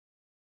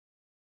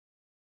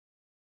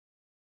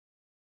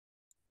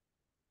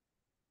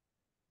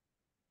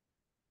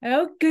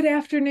Oh, good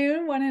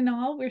afternoon, one and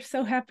all. We're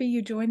so happy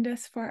you joined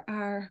us for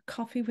our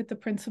Coffee with the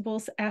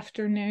Principals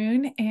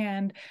afternoon.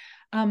 And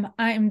I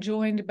am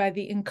joined by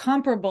the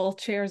incomparable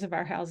chairs of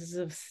our houses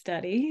of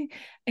study.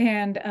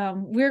 And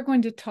we're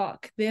going to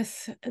talk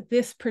this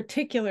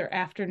particular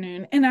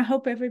afternoon. And I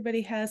hope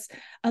everybody has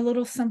a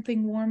little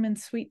something warm and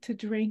sweet to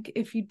drink.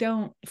 If you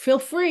don't, feel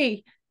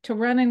free to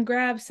run and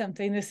grab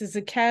something. This is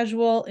a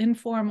casual,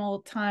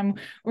 informal time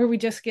where we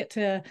just get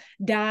to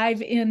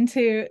dive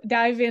into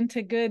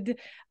good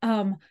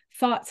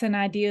thoughts and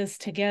ideas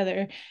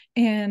together.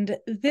 And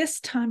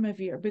this time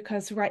of year,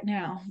 because right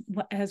now,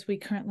 as we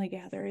currently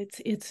gather,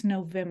 it's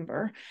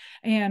November,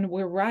 and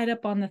we're right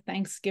up on the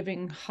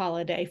Thanksgiving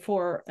holiday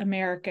for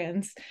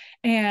Americans.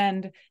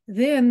 And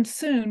then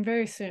soon,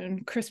 very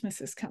soon,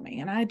 Christmas is coming.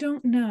 And I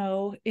don't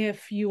know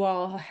if you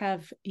all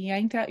have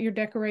yanked out your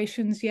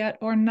decorations yet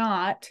or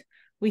not.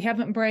 We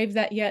haven't braved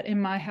that yet in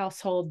my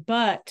household,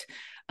 but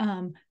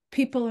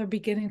people are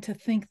beginning to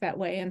think that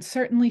way, and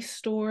certainly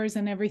stores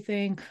and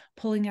everything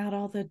pulling out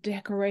all the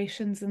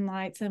decorations and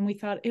lights. And we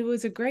thought it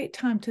was a great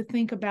time to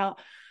think about,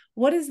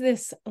 what is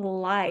this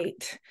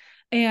light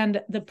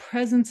and the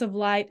presence of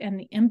light and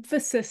the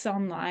emphasis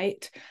on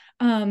light?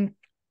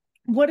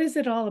 What is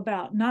it all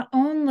about? Not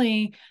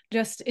only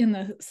just in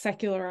the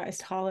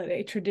secularized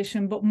holiday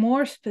tradition, but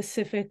more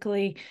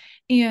specifically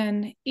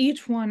in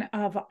each one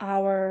of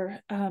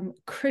our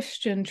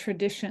Christian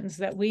traditions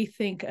that we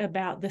think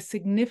about the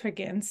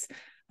significance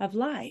of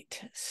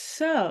light.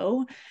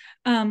 So,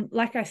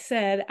 like I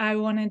said, I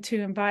wanted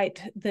to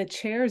invite the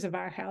chairs of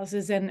our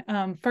houses. And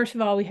first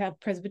of all, we have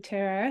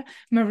Presbytera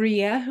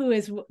Maria, who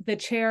is the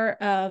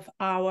chair of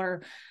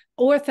our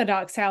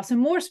Orthodox house, and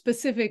more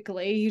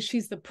specifically,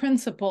 she's the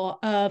principal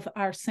of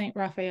our St.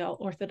 Raphael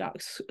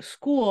Orthodox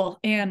School.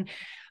 And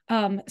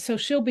so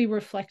she'll be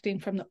reflecting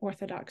from the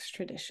Orthodox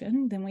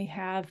tradition. Then we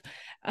have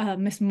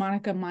Miss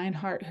Monica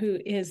Meinhardt, who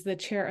is the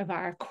chair of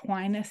our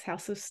Aquinas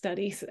House of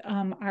Studies,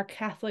 our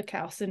Catholic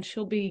house, and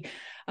she'll be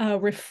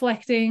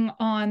reflecting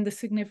on the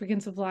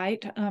significance of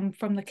light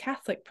from the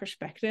Catholic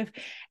perspective.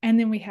 And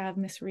then we have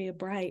Miss Rhea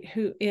Bright,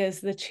 who is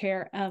the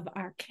chair of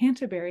our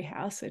Canterbury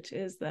House, which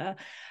is the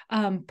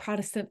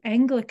Protestant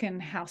Anglican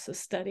House of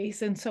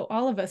Studies. And so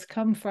all of us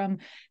come from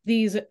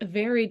these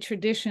varied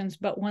traditions,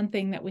 but one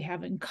thing that we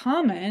have in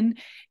common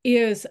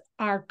is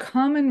our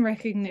common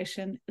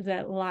recognition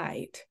that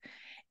light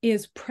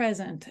is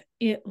present,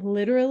 it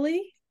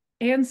literally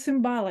and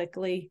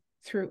symbolically,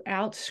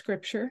 throughout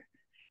Scripture,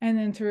 and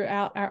then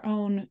throughout our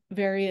own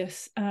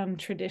various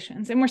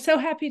traditions. And we're so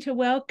happy to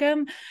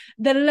welcome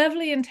the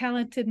lovely and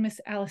talented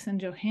Miss Allison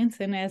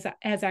Johansson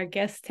as our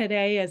guest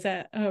today, as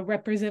a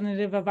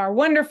representative of our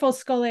wonderful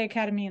Scholae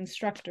Academy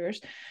instructors.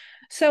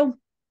 So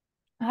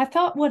I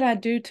thought what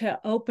I'd do to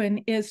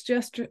open is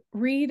just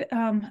read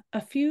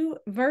a few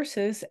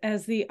verses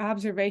as the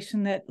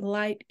observation that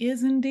light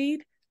is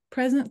indeed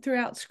present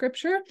throughout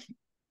Scripture,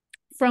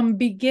 from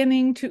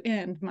beginning to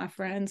end, my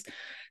friends.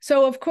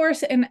 So, of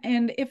course, and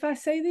if I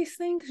say these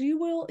things, you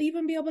will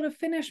even be able to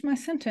finish my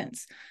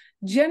sentence.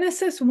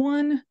 Genesis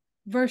 1,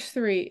 verse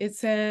 3, it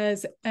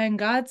says, "And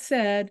God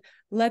said,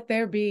 let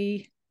there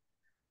be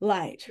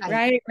light,"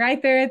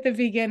 right there at the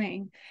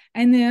beginning.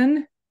 And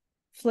then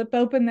flip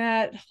open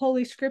that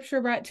Holy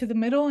Scripture right to the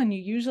middle, and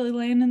you usually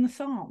land in the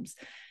Psalms.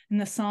 And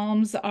the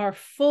Psalms are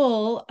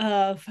full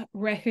of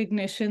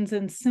recognitions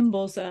and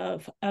symbols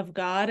of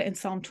God. And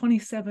Psalm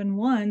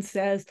 27:1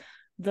 says,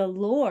 "The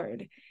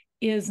Lord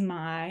is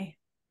my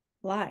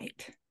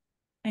light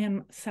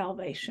and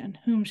salvation.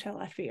 Whom shall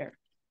I fear?"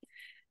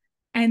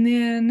 And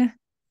then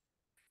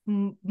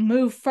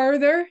move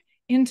further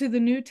into the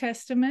New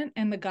Testament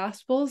and the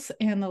Gospels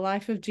and the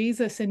life of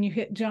Jesus, and you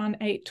hit John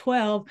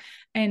 8:12,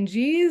 and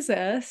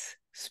Jesus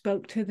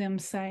spoke to them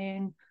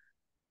saying,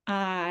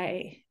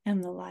 "I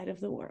am the light of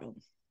the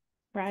world,"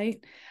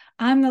 right?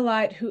 "I'm the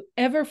light.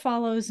 Whoever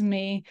follows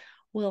me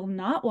will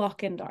not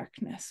walk in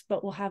darkness,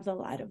 but will have the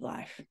light of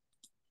life."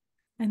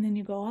 And then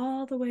you go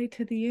all the way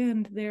to the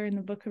end there in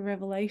the book of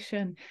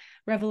Revelation,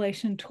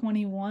 Revelation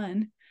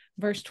 21,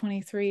 verse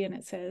 23, and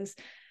it says,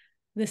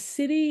 "The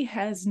city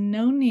has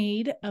no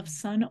need of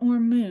sun or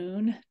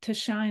moon to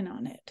shine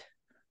on it,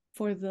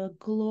 for the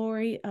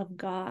glory of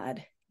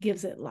God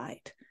gives it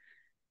light,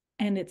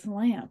 and its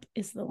lamp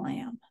is the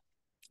Lamb."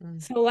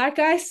 So, like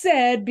I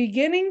said,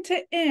 beginning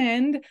to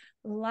end,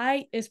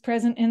 light is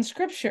present in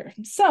Scripture.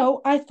 So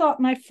I thought,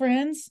 my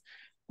friends,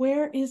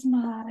 where is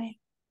my...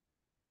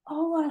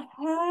 Oh,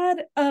 I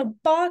had a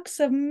box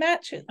of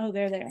matches. Oh,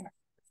 there they are.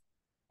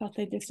 Thought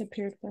they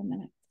disappeared for a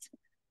minute.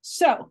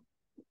 So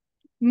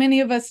many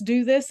of us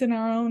do this in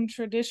our own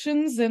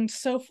traditions and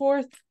so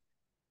forth.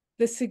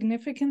 The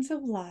significance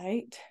of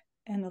light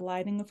and the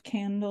lighting of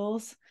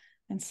candles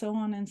and so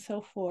on and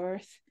so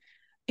forth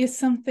is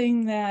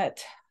something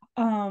that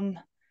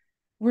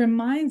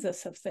reminds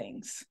us of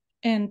things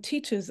and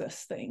teaches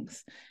us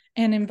things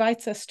and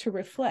invites us to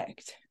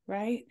reflect,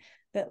 right?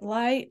 That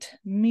light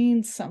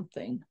means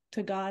something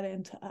to God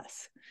and to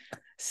us.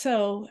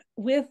 So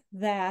with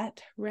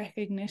that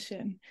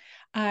recognition,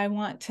 I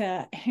want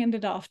to hand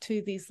it off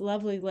to these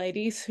lovely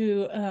ladies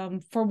who,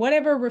 for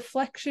whatever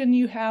reflection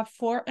you have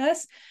for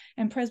us,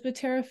 and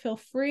Presbytera, feel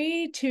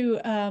free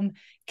to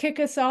kick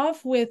us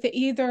off with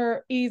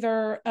either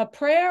a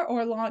prayer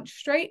or launch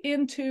straight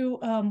into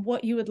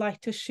what you would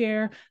like to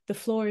share. The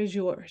floor is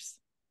yours.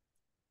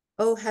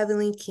 O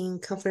heavenly King,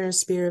 comforter and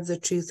spirit of the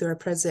truth, who are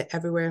present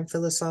everywhere and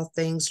fill us all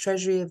things,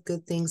 treasury of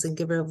good things and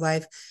giver of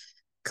life,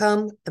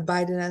 come,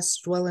 abide in us,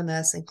 dwell in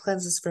us, and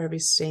cleanse us for every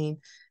stain,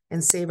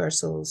 and save our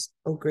souls,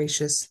 O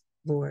gracious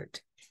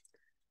Lord.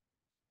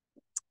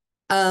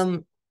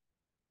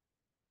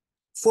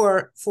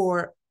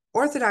 For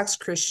Orthodox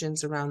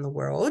Christians around the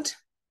world,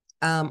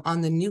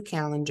 on the new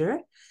calendar,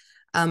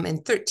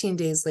 and 13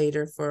 days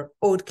later for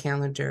old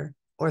calendar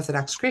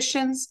Orthodox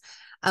Christians,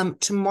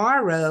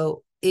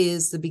 tomorrow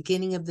is the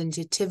beginning of the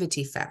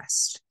Nativity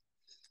fast,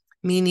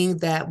 meaning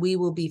that we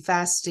will be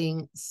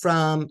fasting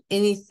from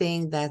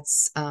anything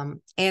that's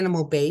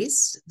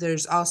animal-based.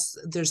 There's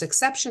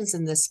exceptions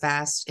in this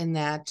fast in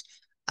that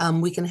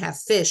we can have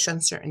fish on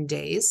certain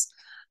days,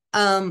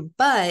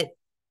 but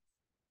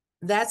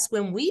that's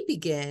when we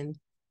begin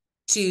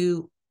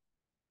to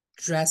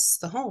dress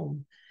the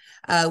home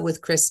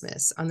with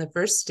Christmas on the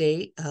first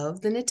day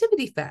of the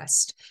Nativity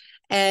fast.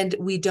 And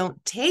we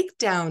don't take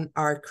down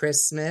our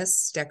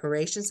Christmas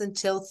decorations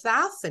until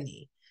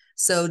Theophany,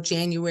 so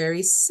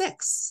January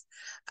 6th.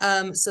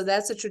 So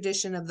that's a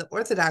tradition of the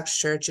Orthodox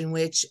Church in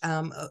which,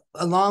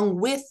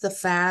 along with the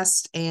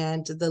fast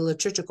and the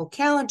liturgical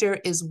calendar,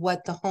 is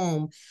what the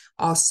home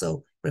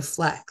also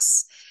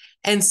reflects.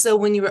 And so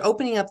when you were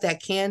opening up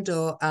that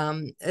candle,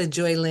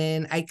 Joy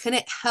Lynn, I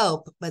couldn't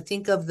help but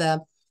think of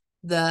the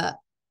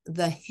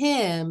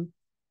hymn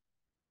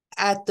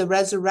at the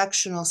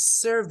resurrectional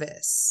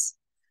service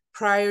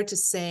prior to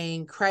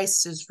saying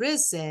Christ is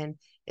risen.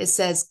 It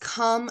says,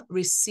 come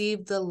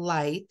receive the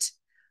light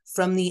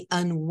from the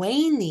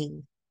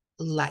unwaning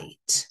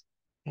light,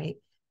 right?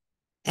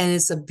 And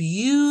it's a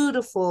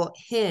beautiful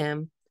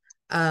hymn,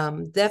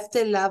 Defte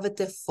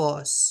lavete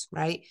fos,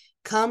 right?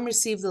 Come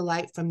receive the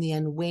light from the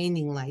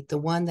unwaning light, the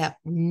one that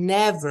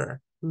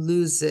never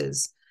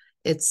loses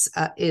its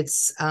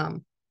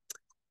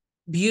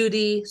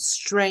beauty,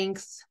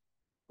 strength,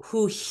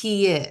 who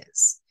he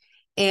is.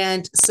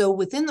 And so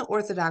within the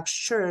Orthodox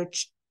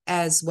Church,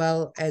 as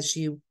well as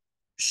you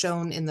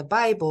shown in the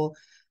Bible,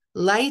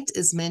 light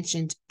is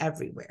mentioned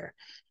everywhere.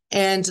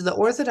 And the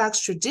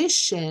Orthodox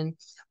tradition,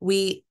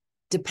 we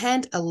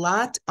depend a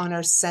lot on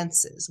our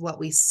senses, what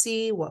we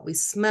see, what we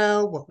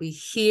smell, what we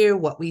hear,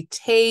 what we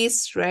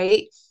taste,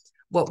 right?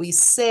 What we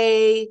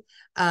say,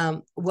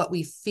 what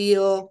we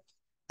feel.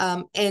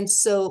 And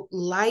so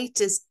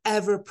light is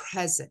ever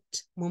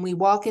present. When we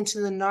walk into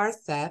the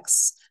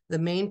narthex, the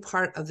main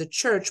part of the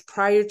church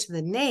prior to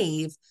the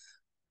nave,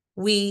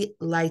 we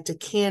light a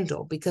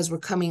candle because we're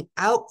coming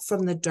out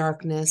from the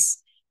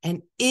darkness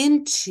and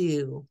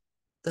into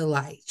the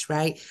light,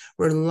 right?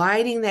 We're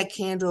lighting that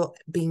candle,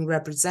 being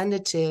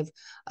representative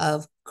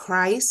of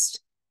Christ,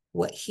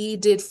 what he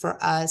did for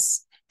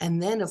us,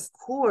 and then, of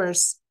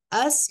course,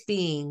 us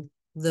being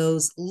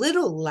those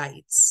little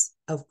lights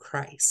of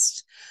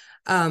Christ,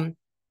 and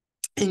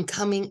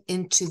coming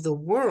into the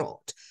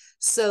world.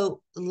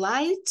 So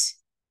light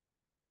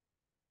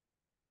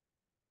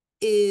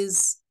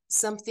is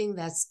something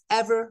that's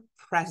ever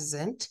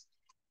present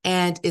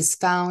and is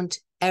found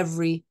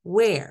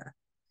everywhere.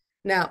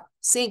 Now,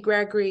 St.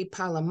 Gregory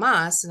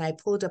Palamas, and I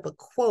pulled up a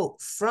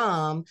quote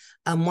from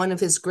one of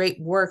his great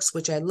works,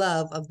 which I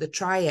love, of the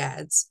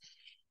Triads.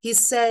 He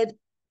said,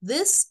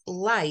 this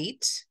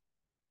light,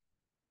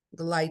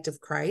 the light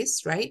of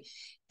Christ, right,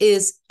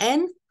 is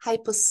an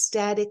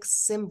hypostatic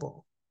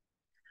symbol,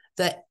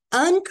 the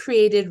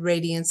uncreated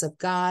radiance of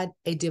God,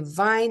 a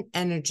divine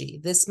energy.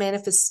 This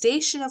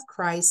manifestation of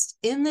Christ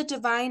in the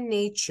divine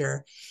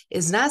nature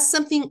is not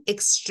something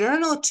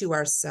external to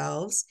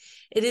ourselves.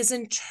 It is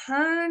in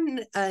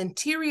turn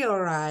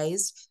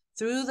interiorized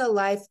through the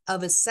life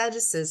of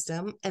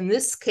asceticism. In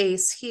this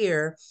case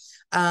here,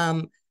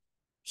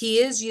 he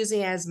is using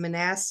it as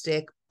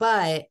monastic,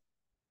 but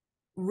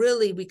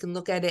really we can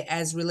look at it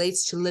as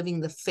relates to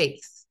living the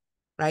faith,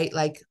 right?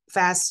 Like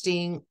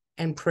fasting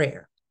and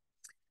prayer.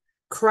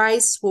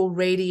 Christ will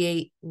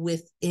radiate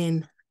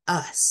within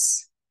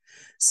us.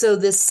 So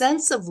the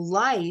sense of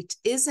light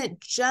isn't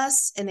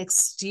just an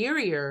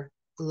exterior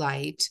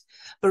light,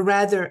 but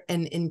rather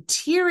an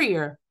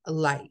interior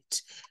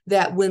light,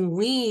 that when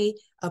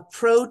we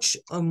approach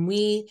and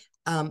we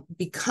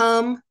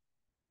become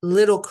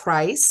little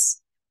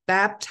Christ,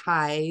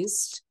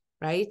 baptized,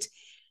 right,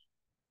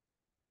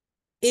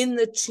 in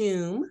the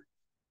tomb,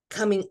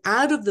 coming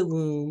out of the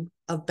womb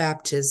of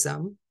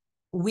baptism,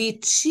 we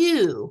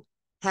too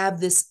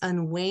have this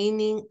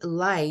unwaning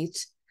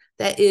light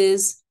that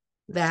is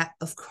that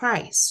of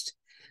Christ.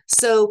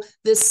 So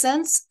the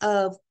sense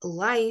of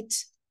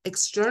light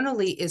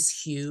externally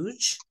is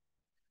huge,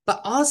 but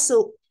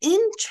also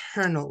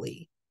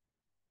internally.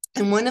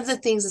 And one of the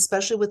things,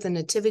 especially with the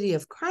Nativity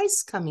of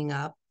Christ coming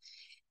up,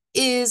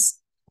 is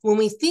when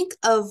we think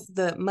of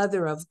the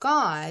Mother of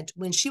God,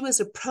 when she was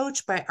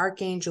approached by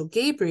Archangel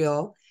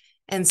Gabriel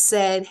and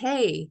said,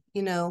 hey,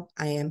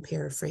 I am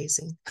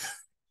paraphrasing,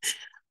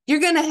 you're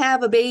going to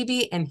have a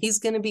baby and he's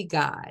going to be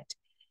God,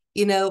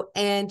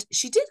 and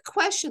she did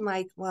question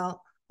like,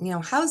 well,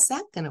 how's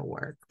that going to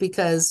work?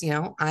 Because,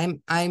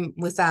 I'm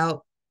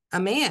without a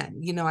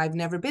man, I've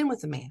never been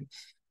with a man.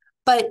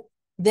 But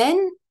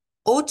then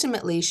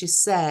ultimately she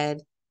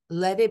said,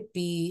 let it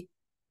be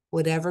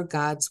whatever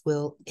God's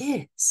will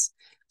is.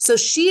 So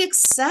she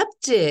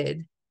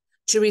accepted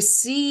to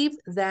receive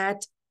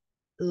that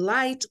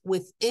light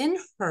within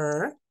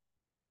her.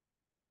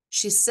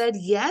 She said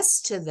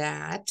yes to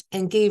that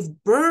and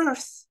gave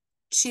birth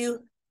to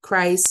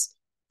Christ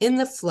in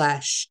the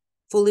flesh,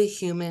 fully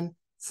human,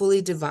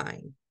 fully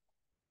divine.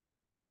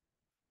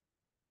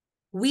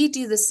 We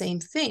do the same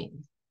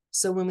thing.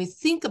 So when we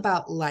think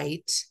about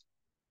light,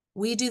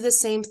 we do the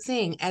same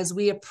thing as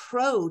we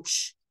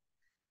approach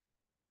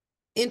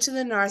into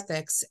the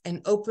narthex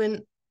and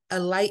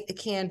light a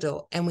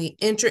candle, and we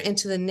enter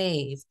into the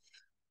nave.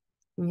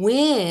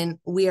 When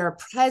we are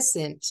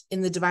present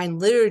in the divine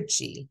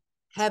liturgy,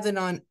 heaven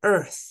on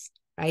earth,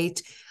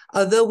 right?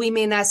 Although we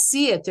may not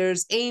see it,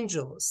 there's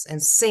angels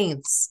and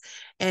saints,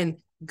 and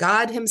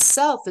God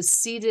himself is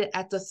seated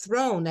at the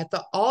throne, at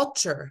the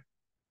altar.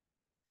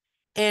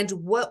 And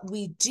what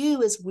we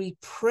do is we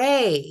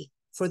pray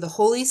for the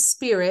Holy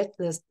Spirit,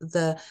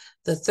 the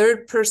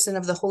third person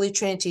of the Holy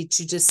Trinity,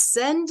 to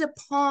descend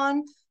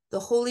upon the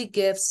holy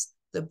gifts,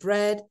 the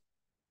bread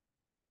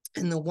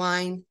and the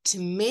wine, to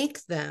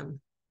make them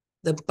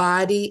the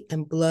body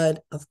and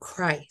blood of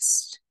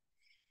Christ.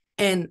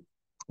 And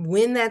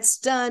when that's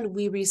done,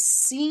 we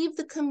receive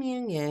the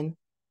communion,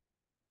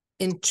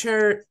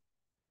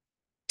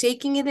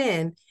 taking it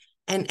in,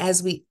 and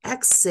as we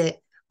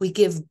exit, we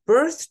give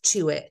birth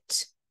to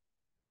it.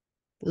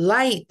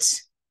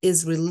 Light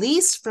is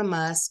released from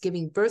us,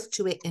 giving birth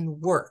to it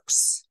in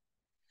works.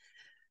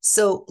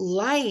 So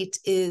light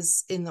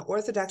is, in the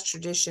Orthodox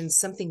tradition,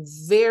 something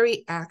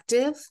very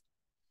active.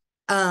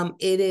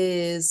 It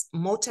is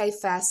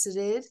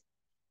multifaceted,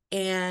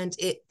 and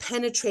it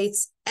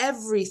penetrates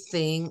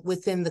everything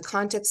within the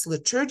context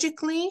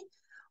liturgically,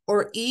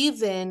 or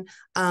even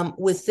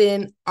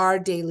within our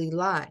daily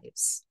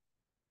lives.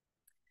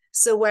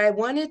 So what I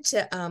wanted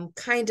to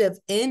kind of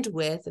end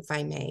with, if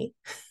I may,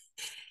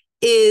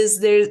 is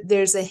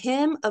there's a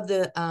hymn of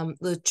the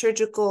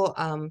liturgical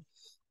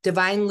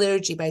Divine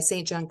Liturgy by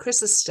St. John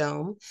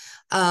Chrysostom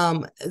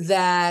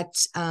that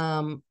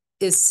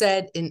is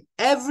said in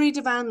every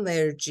Divine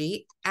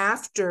Liturgy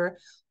after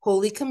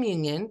Holy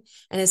Communion,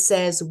 and it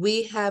says,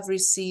 we have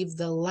received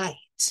the light.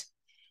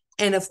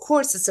 And of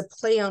course, it's a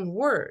play on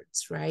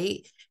words,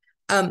 right?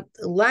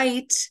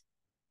 Light,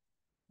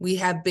 we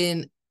have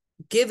been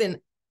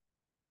given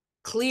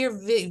clear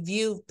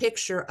view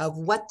picture of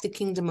what the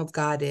kingdom of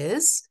God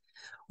is.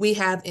 We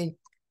have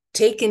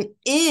taken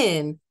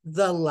in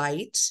the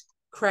light,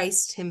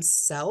 Christ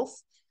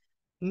himself,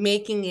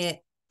 making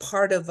it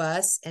part of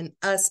us and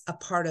us a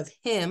part of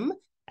him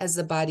as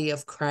the body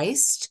of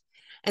Christ.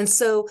 And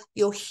so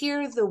you'll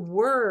hear the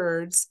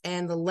words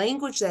and the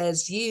language that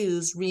is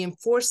used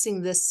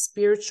reinforcing this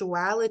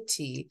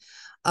spirituality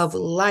of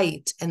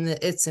light and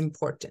its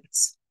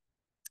importance.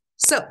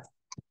 So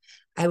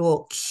I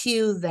will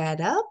cue that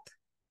up.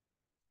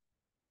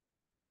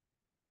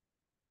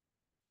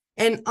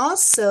 And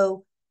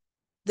also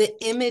the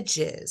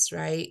images,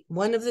 right?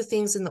 One of the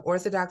things in the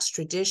Orthodox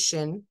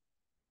tradition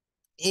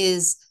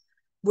is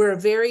we're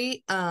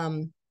very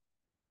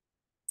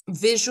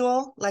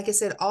visual, like I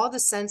said, all the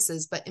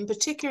senses, but in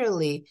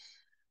particularly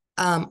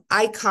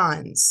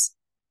icons,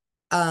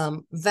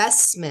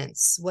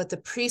 vestments, what the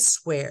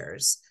priest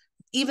wears,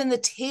 even the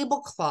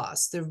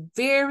tablecloths. They're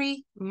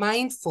very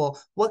mindful.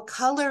 What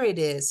color it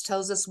is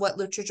tells us what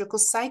liturgical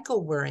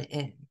cycle we're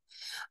in.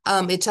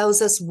 It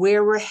tells us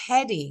where we're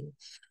heading,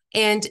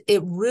 and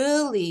it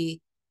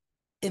really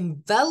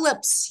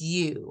envelops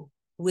you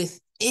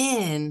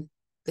within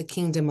the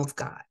kingdom of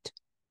God.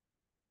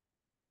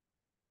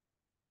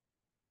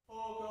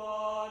 O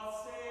God,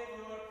 save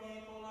your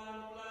people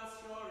and bless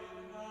your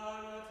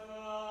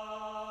inheritance.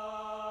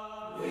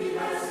 We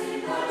have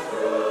seen the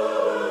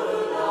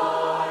true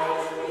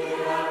light. We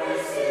have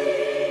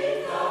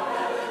received the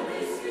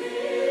heavenly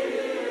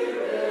Spirit.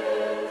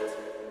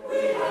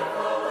 We have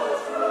found the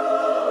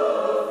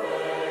true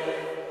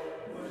faith,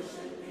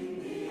 worshiping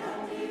the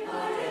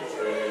undivided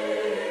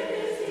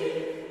Trinity,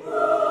 who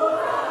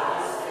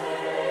has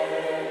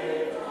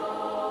saved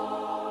us.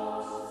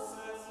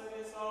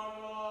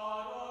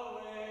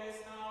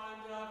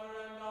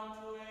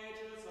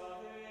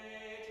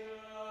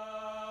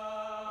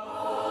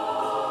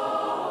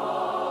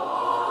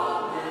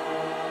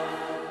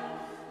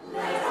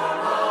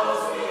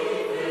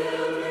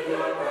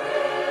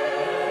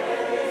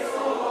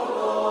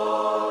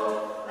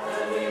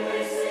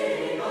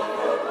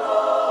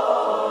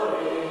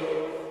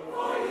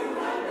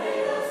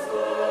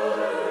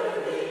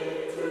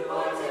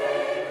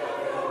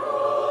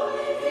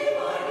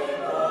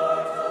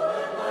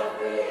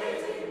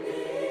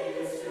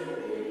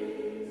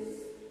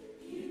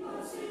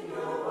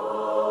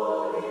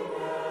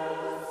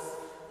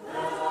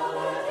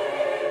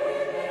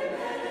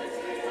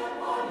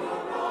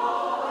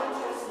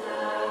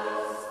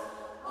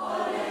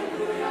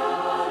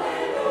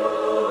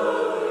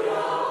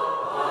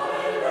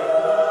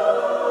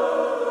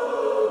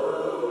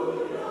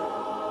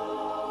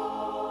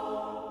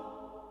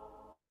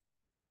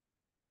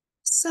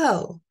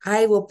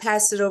 I will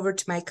pass it over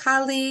to my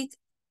colleague,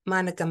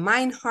 Monica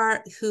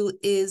Meinhardt, who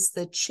is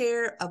the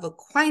chair of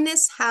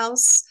Aquinas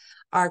House,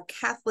 our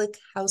Catholic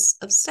House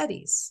of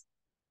Studies.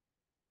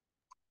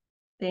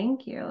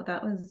 Thank you.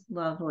 That was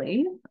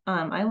lovely.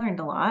 I learned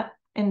a lot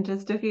in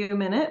just a few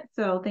minutes,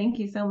 so thank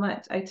you so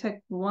much. I took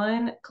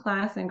one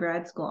class in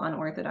grad school on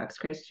Orthodox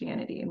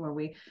Christianity, and where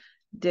we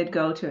did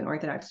go to an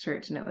Orthodox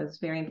church, and it was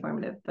very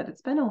informative, but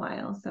it's been a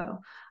while, so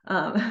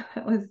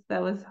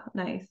that was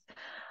nice.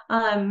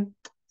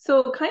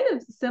 So kind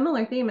of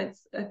similar theme.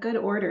 It's a good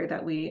order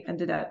that we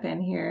ended up in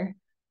here.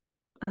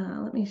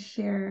 Let me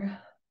share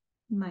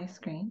my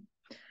screen.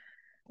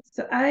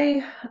 So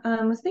I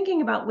was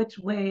thinking about which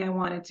way I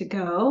wanted to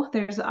go.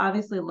 There's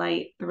obviously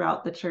light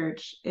throughout the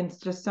church in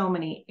just so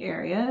many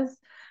areas.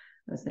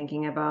 I was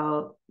thinking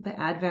about the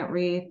Advent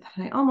wreath,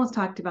 and I almost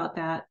talked about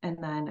that, and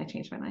then I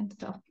changed my mind.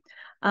 So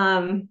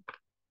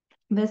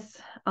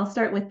I'll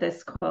start with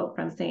this quote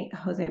from St.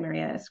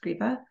 Josemaria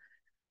Escriva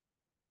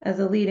as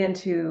a lead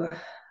into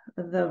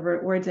the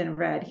words in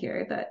red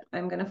here that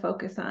I'm going to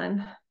focus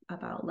on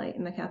about light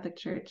in the Catholic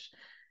Church.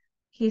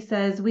 He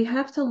says, "We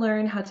have to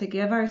learn how to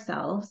give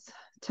ourselves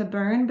to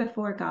burn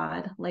before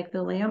God like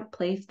the lamp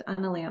placed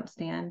on a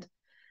lampstand,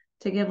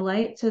 to give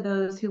light to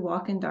those who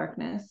walk in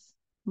darkness,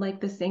 like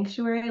the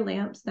sanctuary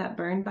lamps that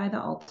burn by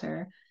the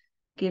altar,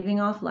 giving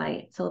off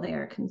light till they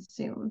are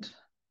consumed."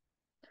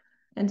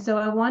 And so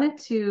I wanted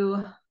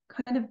to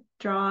kind of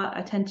draw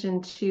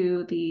attention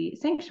to the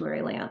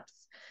sanctuary lamps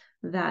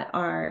that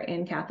are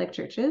in Catholic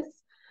churches.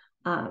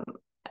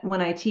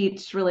 When I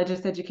teach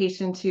religious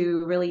education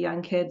to really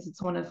young kids,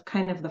 it's one of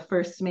kind of the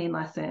first main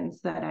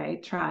lessons that I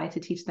try to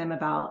teach them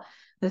about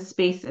the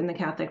space in the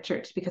Catholic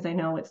Church, because I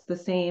know it's the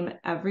same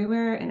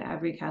everywhere in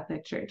every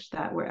Catholic church,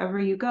 that wherever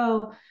you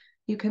go,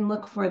 you can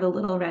look for the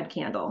little red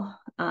candle.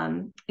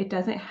 It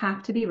doesn't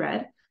have to be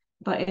red,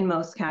 but in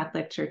most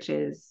Catholic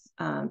churches,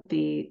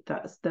 the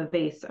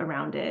vase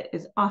around it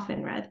is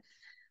often red.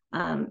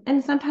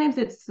 And sometimes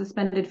it's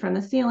suspended from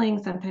the ceiling,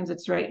 sometimes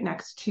it's right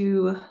next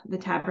to the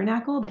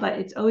tabernacle, but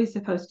it's always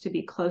supposed to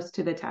be close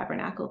to the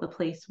tabernacle, the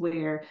place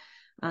where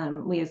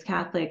we as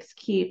Catholics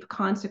keep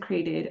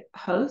consecrated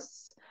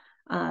hosts,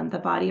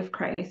 the body of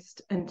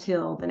Christ,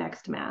 until the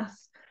next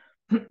Mass.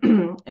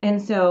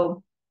 And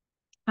so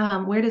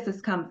where does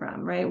this come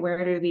from, right?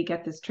 Where do we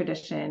get this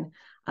tradition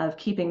of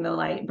keeping the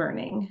light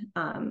burning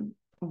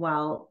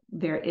while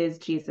there is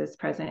Jesus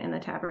present in the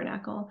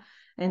tabernacle?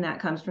 And that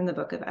comes from the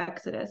book of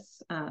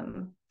Exodus.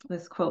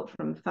 This quote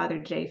from Father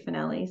J.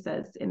 Finelli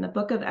says, "In the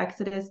book of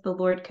Exodus, the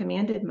Lord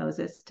commanded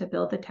Moses to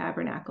build the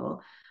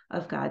tabernacle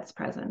of God's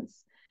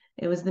presence.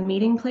 It was the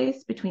meeting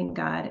place between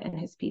God and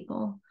his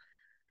people.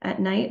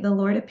 At night, the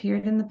Lord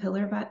appeared in the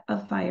pillar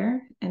of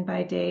fire, and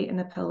by day in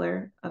the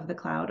pillar of the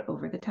cloud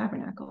over the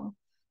tabernacle.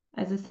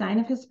 As a sign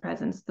of his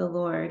presence, the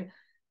Lord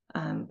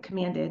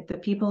commanded the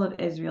people of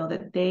Israel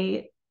that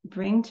they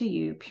bring to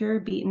you pure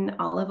beaten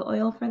olive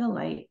oil for the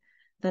light,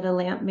 that a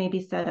lamp may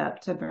be set up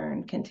to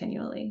burn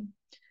continually."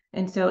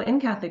 And so in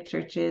Catholic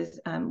churches,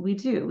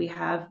 we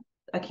have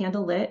a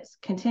candle lit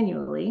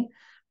continually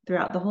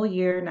throughout the whole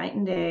year, night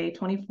and day,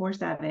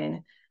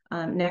 24/7,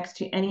 next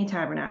to any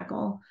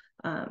tabernacle,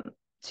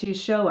 to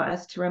show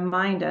us, to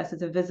remind us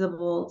as a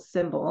visible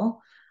symbol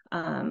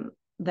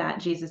that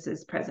Jesus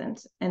is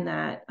present, and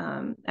that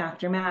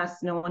after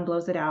Mass, no one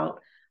blows it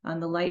out.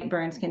 The light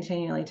burns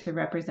continually to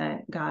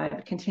represent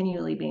God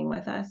continually being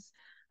with us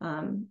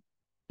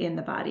in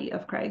the body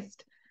of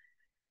Christ.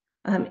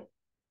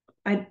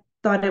 I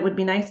thought it would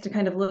be nice to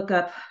kind of look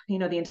up,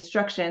 the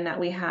instruction that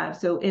we have.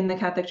 So in the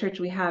Catholic Church,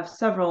 we have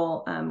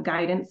several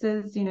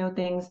guidances,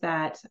 things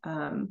that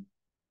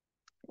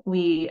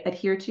we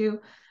adhere to,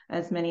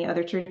 as many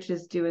other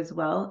churches do as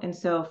well. And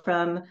so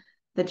from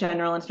the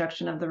general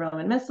instruction of the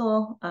Roman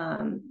Missal,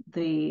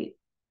 the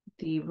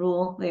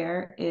rule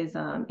there is,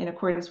 in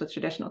accordance with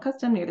traditional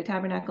custom near the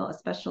tabernacle, a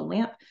special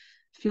lamp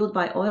fueled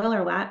by oil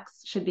or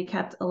wax should be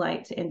kept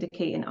alight to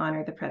indicate and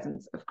honor the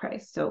presence of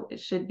Christ. So it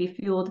should be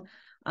fueled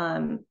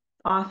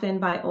often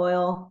by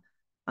oil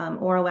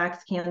or a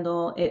wax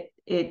candle.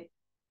 It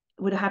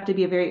would have to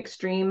be a very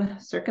extreme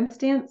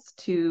circumstance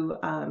to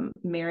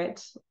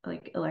merit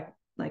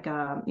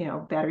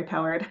battery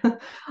powered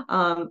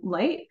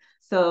light.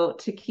 So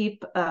to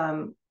keep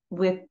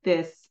with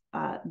this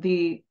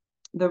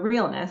the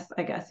realness,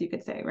 I guess you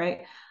could say,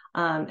 right?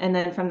 And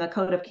then from the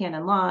Code of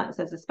Canon Law, it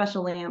says a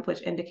special lamp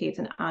which indicates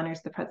and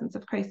honors the presence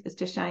of Christ is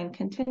to shine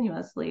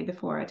continuously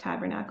before a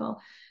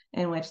tabernacle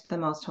in which the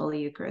Most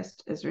Holy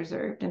Eucharist is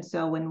reserved. And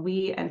so when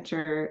we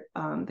enter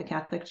the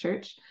Catholic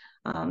Church,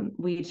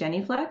 we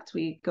genuflect,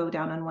 we go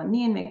down on one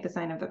knee and make the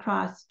sign of the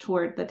cross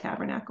toward the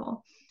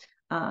tabernacle.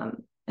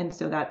 And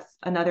so that's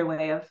another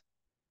way of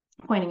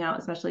pointing out,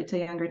 especially to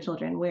younger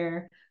children,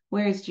 where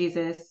is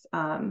Jesus?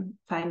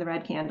 Find the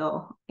red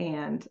candle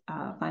and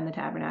find the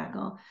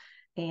tabernacle.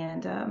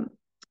 And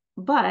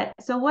but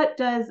so what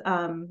does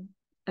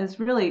is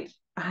really,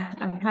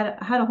 I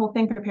had a whole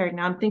thing prepared.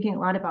 Now I'm thinking a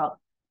lot about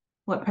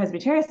what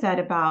Presbyteria said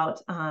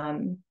about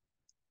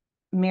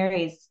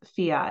Mary's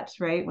fiat,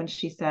 right? When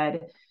she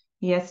said,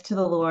 yes to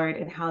the Lord,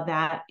 and how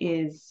that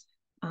is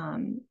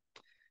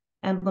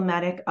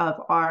emblematic of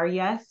our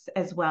yes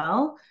as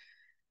well.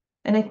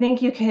 And I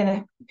think you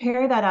can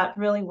pair that up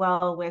really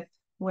well with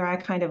where I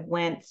kind of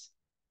went,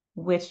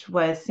 which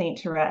was Saint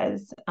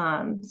Therese.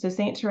 So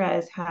Saint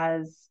Therese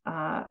has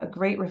a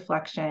great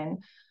reflection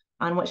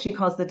on what she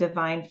calls the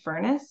divine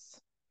furnace.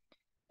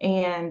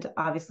 And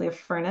obviously a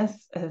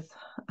furnace is,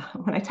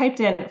 when I typed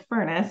in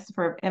furnace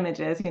for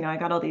images, I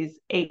got all these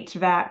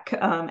HVAC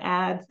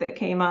ads that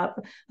came up.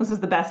 This was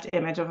the best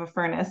image of a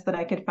furnace that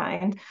I could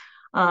find.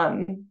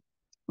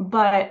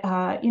 But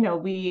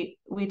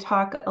we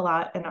talk a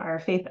lot in our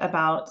faith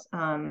about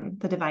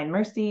the divine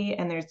mercy,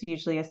 and there's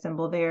usually a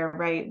symbol there,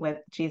 right, with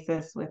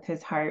Jesus with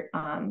his heart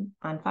on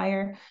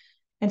fire.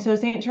 And so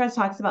Saint Therese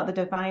talks about the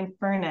divine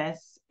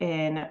furnace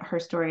in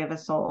her Story of a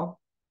Soul.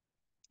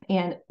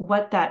 And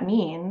what that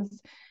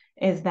means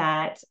is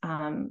that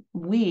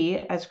we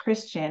as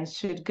Christians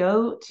should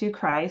go to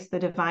Christ, the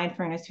divine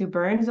furnace, who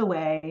burns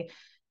away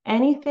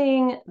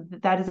anything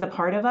that is a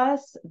part of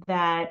us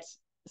that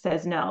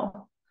says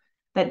no,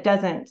 that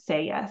doesn't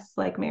say yes,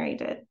 like Mary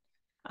did.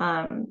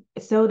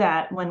 So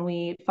that when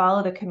we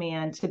follow the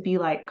command to be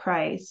like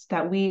Christ,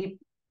 that we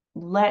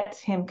let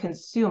him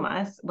consume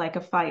us like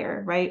a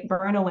fire, right?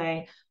 Burn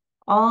away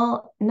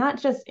all, not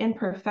just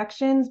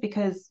imperfections,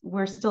 because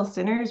we're still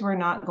sinners. We're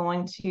not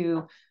going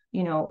to,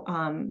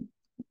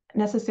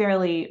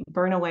 necessarily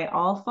burn away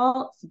all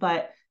faults,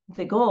 but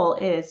the goal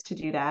is to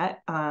do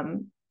that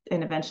and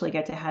eventually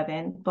get to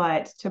heaven,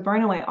 but to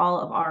burn away all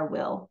of our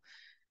will.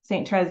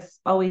 St. Therese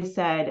always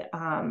said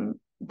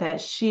that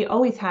she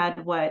always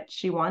had what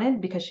she wanted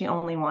because she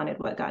only wanted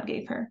what God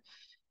gave her.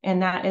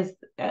 And that is,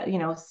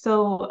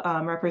 so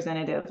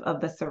representative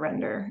of the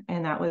surrender.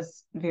 And that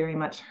was very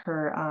much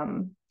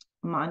her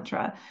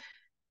mantra.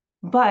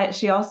 But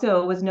she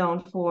also was known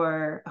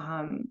for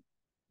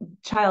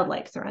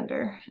childlike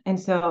surrender. And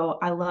so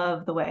I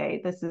love the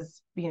way this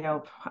is,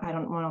 I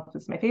don't know if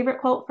it's my favorite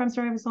quote from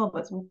Story of a Soul,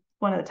 but it's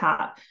one of the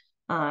top.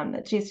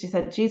 She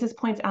said, Jesus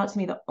points out to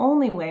me the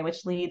only way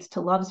which leads to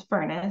love's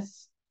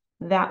furnace.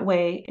 That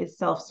way is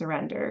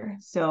self-surrender.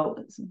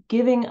 So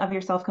giving of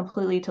yourself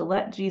completely to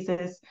let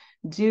Jesus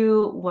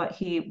do what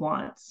he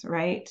wants,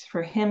 right?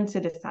 For him to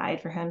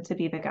decide, for him to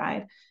be the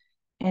guide.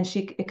 And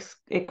she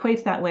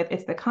equates that with,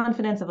 it's the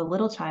confidence of a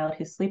little child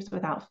who sleeps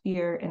without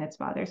fear in its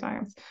father's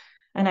arms.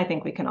 And I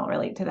think we can all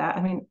relate to that.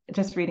 I mean,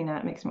 just reading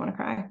that makes me want to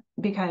cry,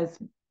 because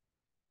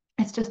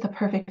it's just the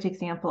perfect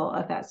example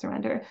of that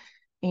surrender.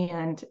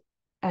 And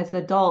as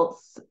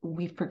adults,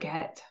 we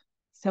forget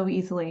so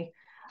easily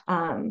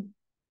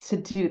to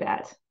do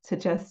that, to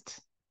just,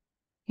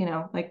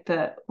 like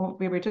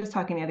we were just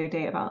talking the other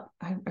day about,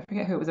 I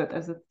forget who it was with. It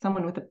was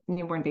someone with a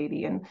newborn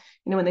baby. And,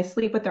 when they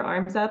sleep with their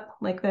arms up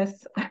like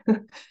this,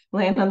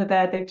 laying on the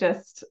bed, they're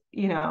just,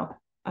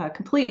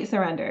 complete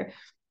surrender.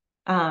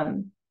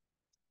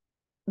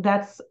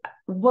 That's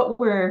what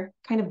we're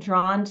kind of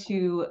drawn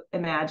to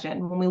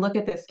imagine when we look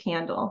at this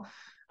candle,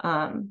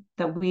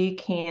 that we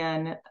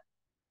can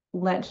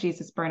let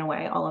Jesus burn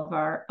away all of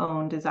our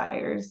own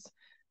desires,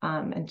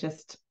 and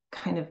just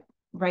kind of,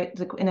 right,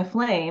 in a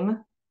flame,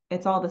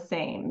 it's all the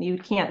same. You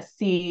can't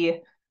see,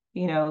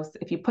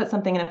 if you put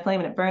something in a flame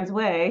and it burns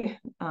away,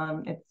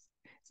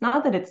 it's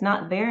not that it's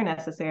not there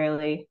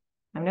necessarily.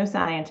 I'm no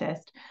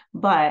scientist,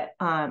 but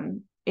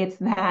it's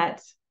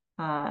that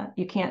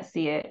you can't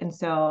see it. And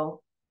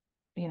so,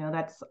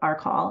 that's our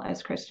call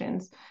as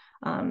Christians,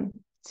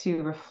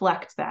 to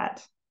reflect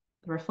that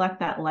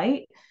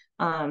light,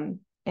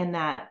 and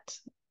that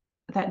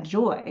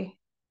joy,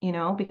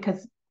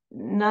 because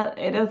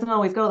it doesn't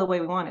always go the way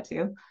we want it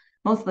to.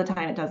 Most of the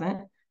time it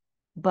doesn't.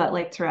 But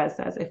like Therese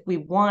says, if we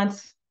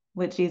want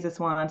what Jesus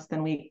wants,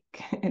 then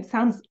it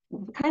sounds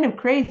kind of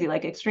crazy,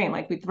 like extreme,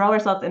 like we throw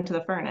ourselves into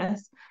the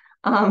furnace.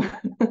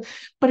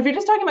 But if you're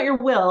just talking about your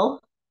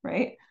will,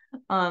 right,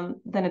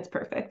 then it's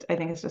perfect. I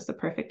think it's just a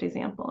perfect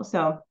example.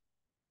 So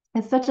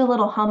it's such a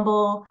little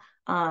humble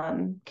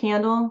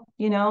candle,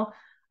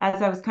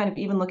 as I was kind of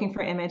even looking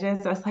for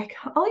images, I was like,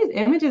 all these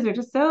images are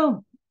just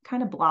so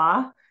kind of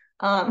blah,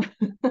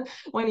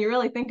 when you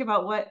really think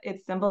about what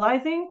it's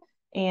symbolizing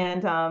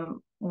and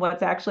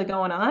what's actually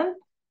going on.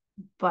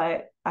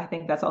 But I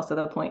think that's also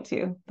the point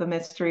too. The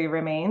mystery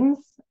remains,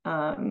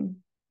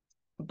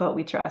 but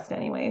we trust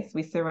anyways.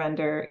 We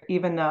surrender,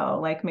 even though,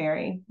 like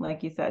Mary,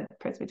 like you said,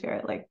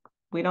 Presbyterian, like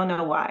we don't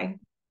know why.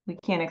 We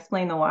can't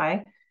explain the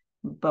why,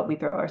 but we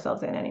throw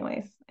ourselves in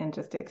anyways and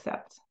just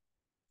accept.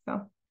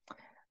 So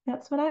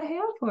that's what I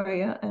have for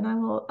you. And I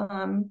will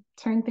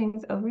turn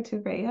things over to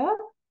Rhea.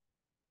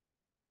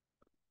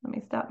 Let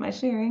me stop my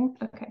sharing.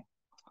 Okay.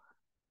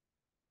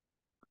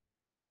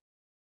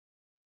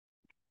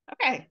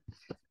 Okay.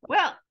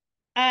 Well,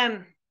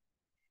 I'm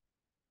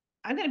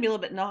going to be a little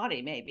bit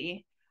naughty,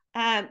 maybe,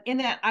 in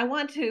that I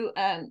want to,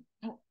 I'm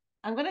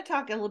going to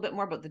talk a little bit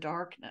more about the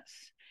darkness,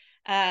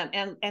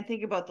 and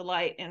think about the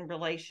light in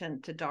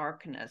relation to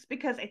darkness,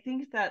 because I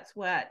think that's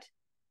what,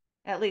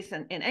 at least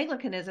in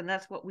Anglicanism,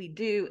 that's what we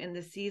do in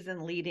the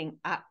season leading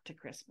up to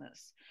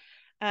Christmas.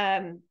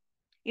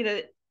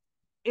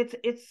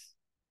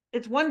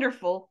 it's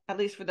wonderful, at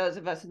least for those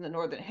of us in the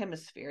Northern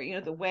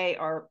Hemisphere, the way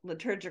our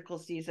liturgical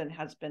season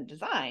has been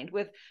designed,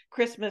 with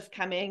Christmas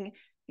coming,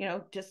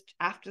 just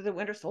after the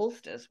winter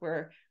solstice,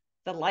 where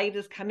the light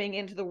is coming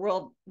into the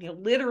world.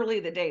 Literally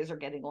the days are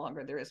getting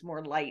longer. There is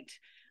more light.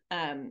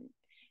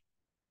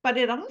 But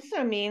it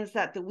also means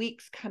that the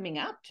weeks coming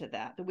up to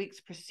that, the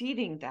weeks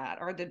preceding that,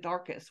 are the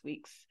darkest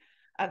weeks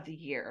of the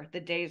year.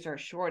 The days are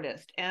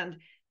shortest. And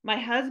my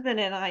husband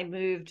and I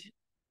moved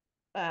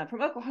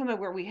from Oklahoma,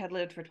 where we had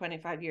lived for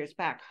 25 years,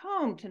 back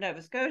home to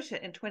Nova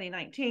Scotia in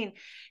 2019.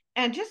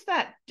 And just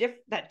that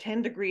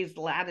 10 degrees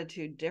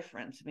latitude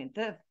difference. I mean,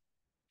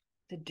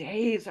 the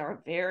days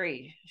are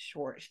very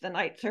short. The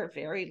nights are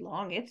very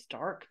long. It's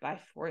dark by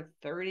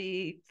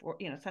 4:30.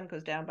 Sun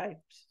goes down by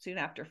soon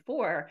after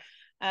 4.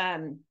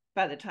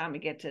 By the time we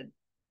get to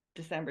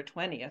December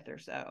 20th or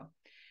so.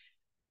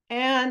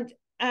 And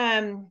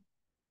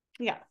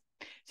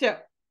so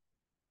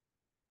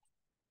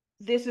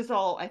this is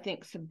all, I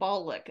think,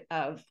 symbolic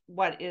of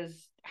what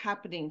is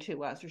happening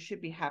to us, or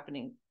should be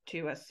happening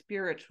to us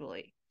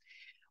spiritually.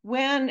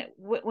 When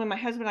my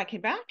husband and I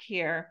came back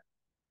here,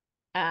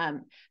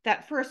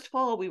 that first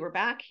fall we were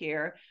back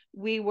here,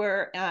 we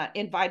were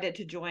invited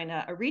to join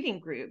a reading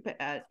group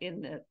at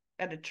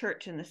a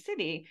church in the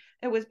city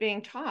that was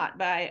being taught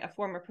by a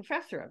former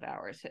professor of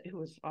ours, who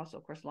was also,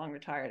 of course, long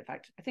retired. In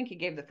fact, I think he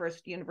gave the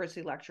first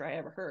university lecture I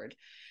ever heard.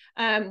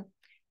 And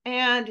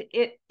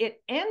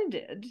it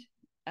ended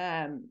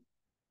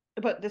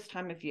about this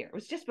time of year. It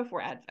was just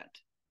before Advent.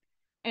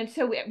 And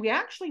so we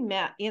actually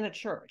met in a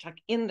church, like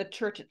in the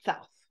church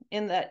itself,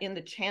 in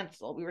the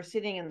chancel. We were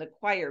sitting in the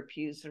choir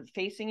pews, sort of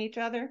facing each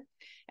other.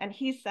 And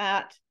he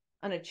sat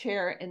on a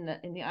chair in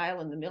the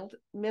aisle in the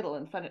middle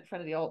in front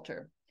of the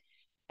altar.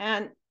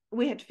 And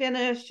we had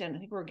finished, and I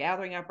think we were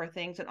gathering up our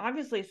things. And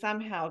obviously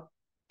somehow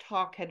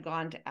talk had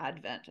gone to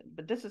Advent.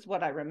 But this is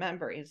what I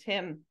remember, is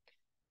him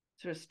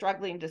sort of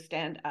struggling to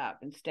stand up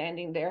and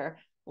standing there,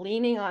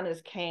 leaning on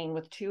his cane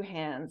with two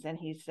hands. And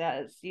he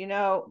says,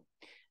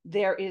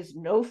 there is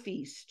no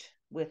feast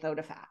without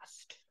a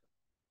fast.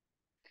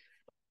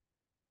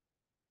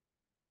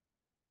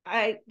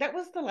 That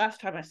was the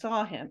last time I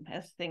saw him,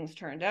 as things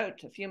turned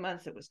out. A few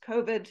months, it was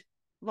COVID,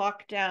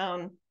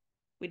 lockdown.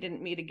 We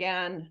didn't meet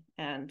again.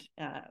 And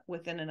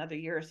within another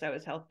year or so,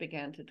 his health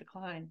began to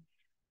decline.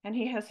 And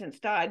he has since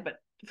died. But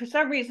for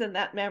some reason,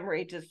 that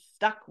memory just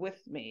stuck with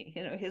me.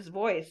 His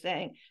voice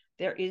saying,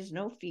 there is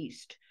no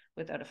feast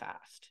without a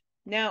fast.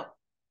 Now,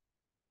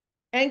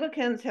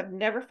 Anglicans have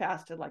never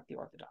fasted like the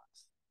Orthodox.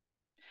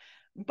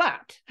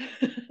 But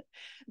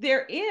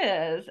there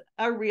is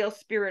a real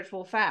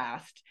spiritual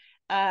fast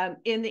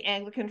in the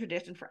Anglican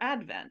tradition for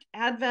Advent.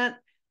 Advent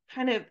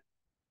kind of,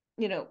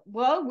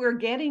 while we're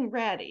getting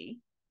ready,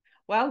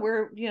 while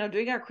we're,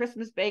 doing our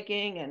Christmas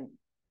baking and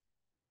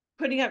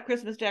putting up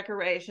Christmas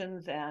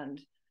decorations and,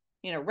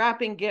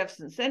 wrapping gifts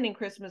and sending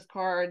Christmas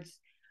cards,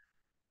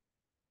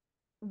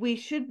 we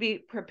should be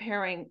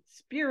preparing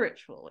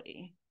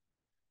spiritually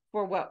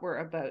for what we're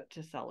about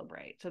to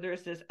celebrate. So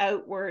there's this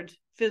outward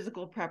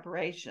physical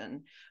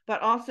preparation,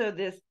 but also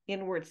this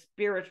inward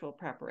spiritual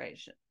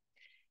preparation.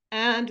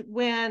 And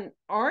when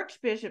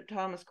Archbishop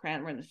Thomas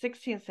Cranmer in the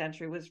 16th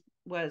century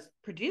was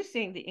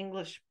producing the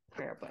English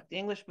prayer book, the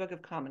English Book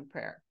of Common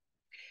Prayer,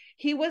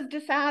 he was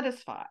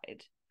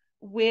dissatisfied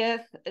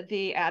with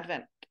the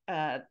Advent,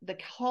 the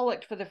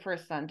collect for the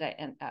first Sunday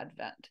in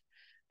Advent.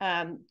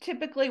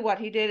 Typically what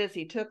he did is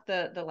he took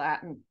the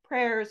Latin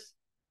prayers,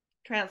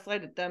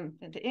 translated them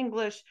into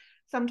English,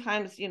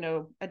 sometimes,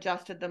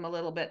 adjusted them a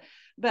little bit,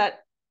 but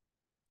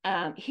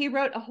he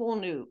wrote a whole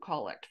new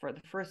collect for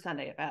the first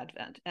Sunday of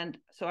Advent. And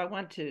so I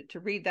want to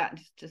read that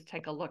and just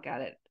take a look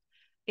at it.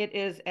 It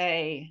is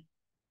a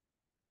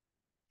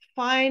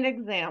fine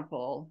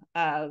example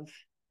of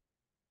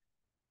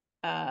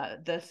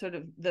the sort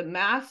of the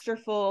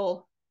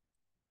masterful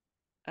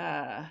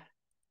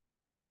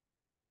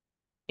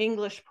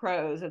English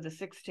prose of the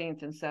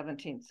 16th and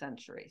 17th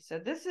century. So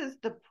this is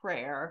the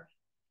prayer,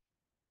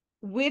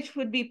 which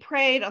would be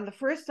prayed on the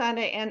first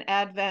Sunday in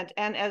Advent.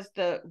 And as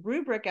the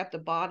rubric at the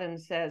bottom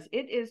says,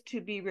 it is to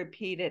be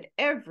repeated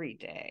every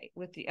day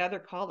with the other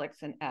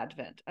collects in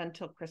Advent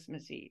until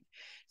Christmas Eve.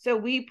 So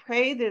we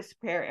pray this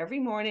prayer every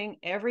morning,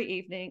 every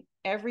evening,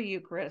 every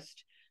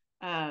Eucharist,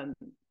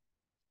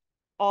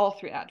 all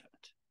through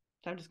Advent.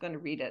 So I'm just going to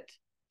read it.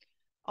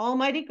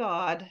 Almighty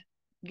God,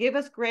 give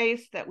us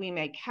grace that we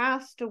may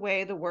cast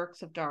away the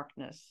works of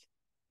darkness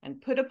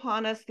and put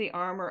upon us the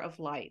armor of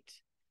light,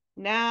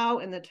 now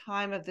in the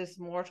time of this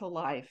mortal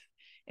life,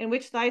 in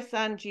which thy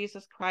Son,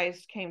 Jesus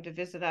Christ, came to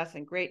visit us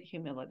in great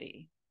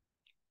humility,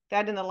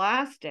 that in the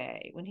last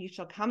day, when he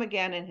shall come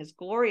again in his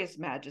glorious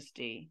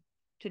majesty,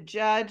 to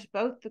judge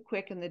both the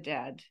quick and the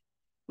dead,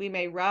 we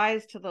may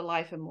rise to the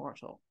life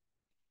immortal,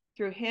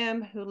 through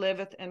him who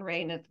liveth and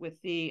reigneth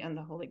with thee and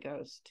the Holy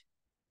Ghost,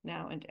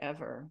 now and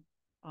ever.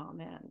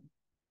 Amen.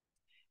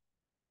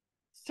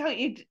 So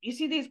you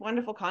see these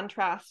wonderful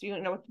contrasts.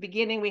 At the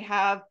beginning we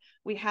have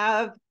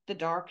the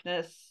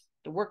darkness,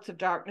 the works of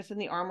darkness,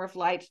 and the armor of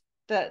light.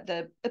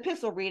 the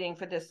epistle reading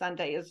for this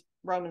Sunday is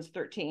Romans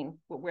 13,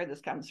 where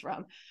this comes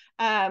from.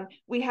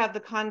 We have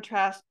the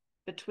contrast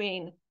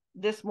between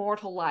this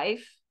mortal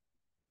life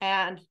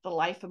and the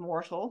life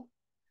immortal.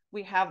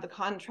 We have the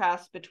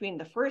contrast between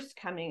the first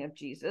coming of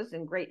Jesus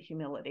in great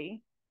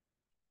humility,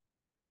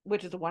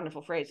 which is a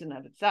wonderful phrase in and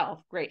of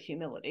itself, great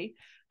humility.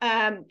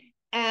 And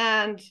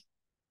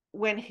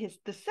when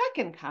the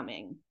second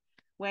coming,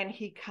 when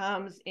he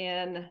comes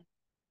in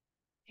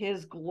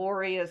his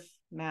glorious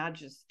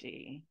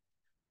majesty.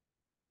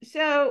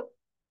 So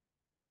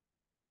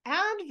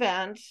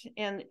Advent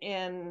in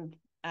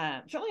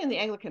certainly in the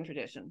Anglican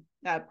tradition,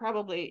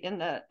 probably in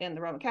the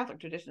Roman Catholic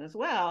tradition as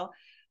well,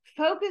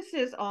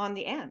 focuses on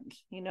the end,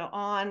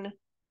 on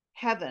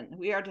heaven.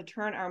 We are to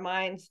turn our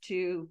minds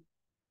to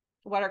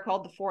what are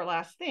called the four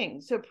last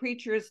things. So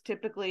preachers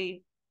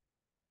typically,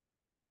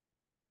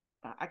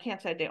 I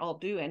can't say they all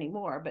do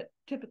anymore, but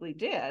typically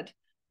did,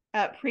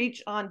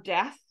 preach on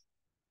death,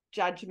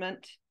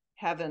 judgment,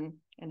 heaven,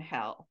 and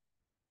hell.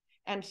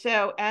 And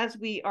so as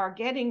we are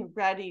getting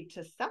ready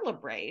to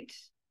celebrate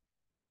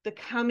the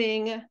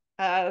coming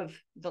of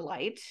the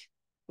light,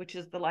 which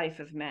is the life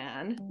of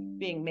man,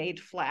 being made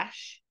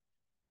flesh,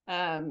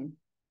 coming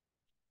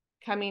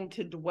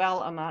to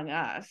dwell among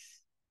us,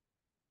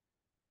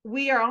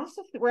 we're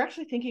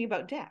actually thinking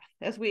about death.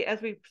 As we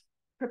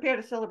prepare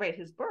to celebrate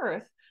his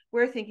birth,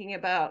 we're thinking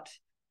about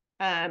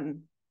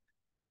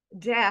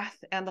death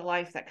and the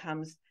life that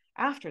comes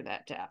after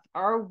that death.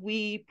 Are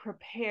we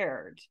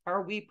prepared?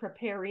 Are we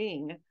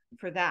preparing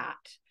for that?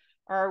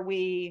 Are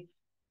we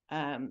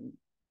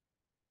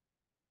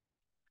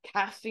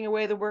casting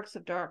away the works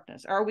of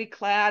darkness? Are we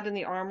clad in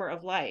the armor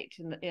of light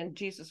in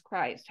Jesus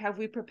Christ? Have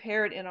we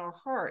prepared in our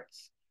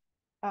hearts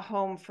a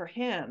home for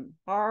him?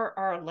 Are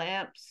our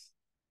lamps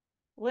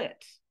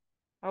lit?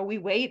 Are we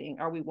waiting?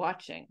 Are we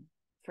watching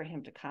for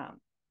him to come?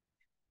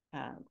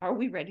 Are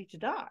we ready to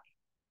die?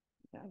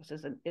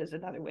 This is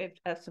another way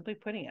of simply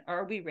putting it.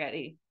 Are we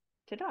ready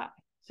to die?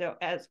 So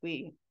as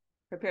we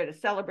prepare to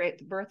celebrate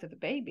the birth of a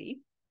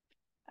baby,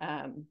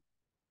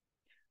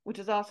 which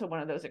is also one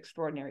of those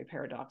extraordinary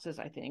paradoxes,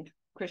 I think,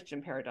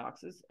 Christian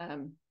paradoxes,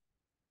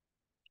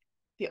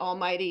 the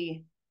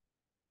Almighty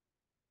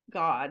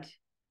God,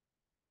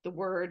 the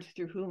Word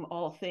through whom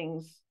all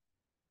things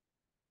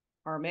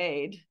are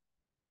made,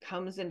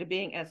 comes into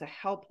being as a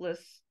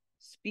helpless,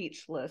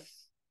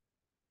 speechless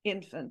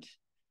infant.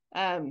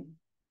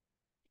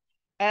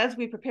 As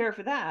we prepare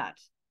for that,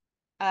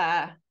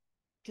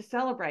 to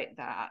celebrate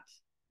that,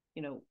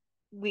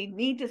 we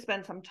need to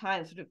spend some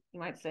time sort of, you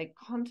might say,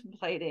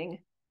 contemplating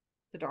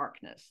the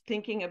darkness,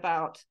 thinking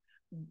about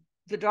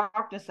the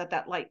darkness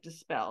that light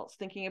dispels,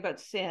 thinking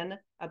about sin,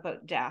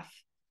 about death,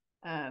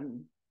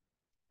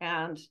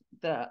 and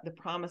the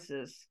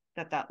promises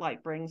that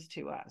light brings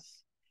to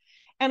us.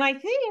 And I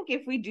think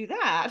if we do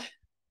that,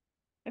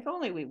 if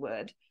only we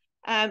would,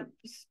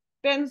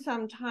 spend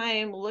some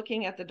time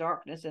looking at the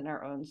darkness in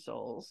our own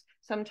souls,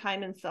 some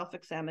time in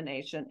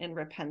self-examination, in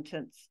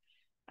repentance,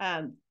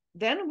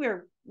 then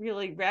we're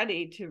really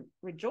ready to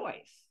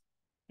rejoice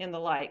in the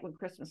light when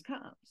Christmas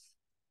comes.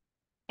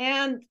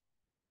 And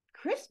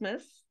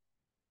Christmas,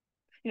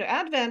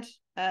 Advent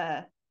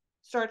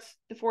starts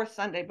the fourth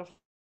Sunday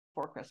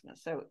before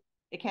Christmas. So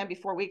it can be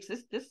 4 weeks.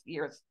 This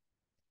year it's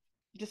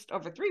just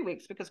over 3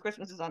 weeks because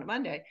Christmas is on a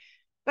Monday.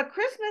 But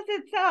Christmas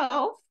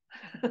itself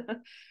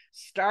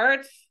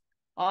starts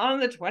on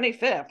the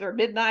 25th or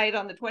midnight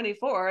on the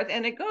 24th,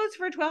 and it goes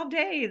for 12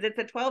 days. It's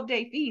a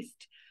 12-day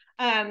feast.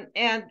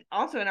 And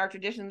also in our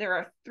tradition, there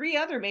are 3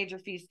 other major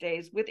feast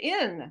days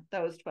within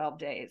those 12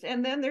 days.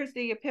 And then there's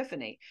the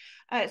Epiphany.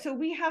 So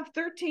we have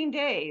 13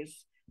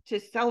 days to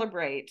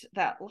celebrate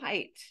that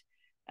light.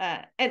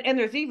 And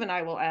there's even,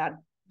 I will add,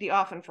 the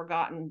often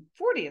forgotten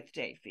 40th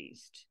day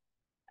feast.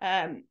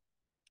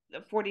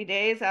 40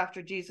 days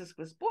after Jesus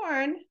was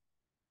born,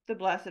 the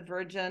Blessed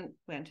Virgin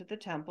went to the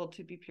temple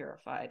to be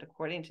purified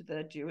according to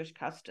the Jewish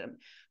custom,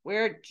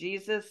 where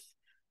Jesus,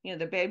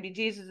 the baby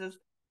Jesus, is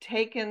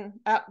taken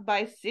up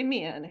by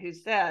Simeon, who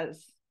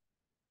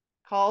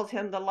calls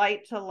him the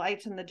light to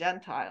lighten the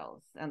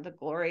Gentiles and the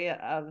glory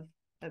of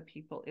the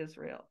people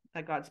Israel,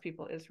 God's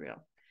people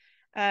Israel.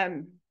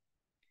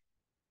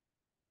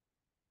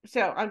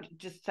 So I'm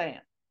just saying,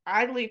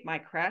 I leave my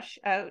creche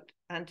out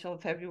until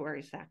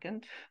February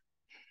 2nd.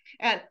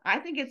 And I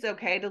think it's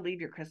okay to leave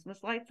your Christmas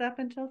lights up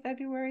until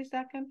February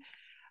 2nd.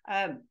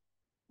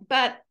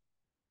 But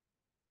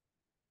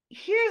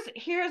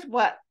here's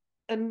what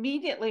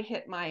immediately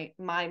hit my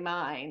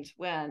mind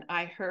when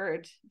I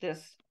heard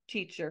this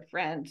teacher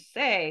friend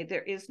say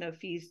there is no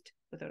feast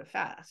without a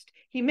fast.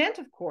 He meant,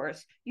 of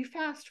course, you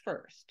fast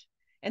first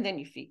and then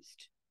you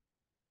feast.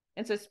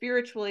 And so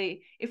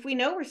spiritually, if we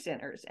know we're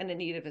sinners and in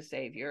need of a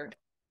savior,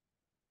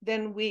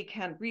 then we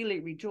can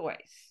really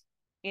rejoice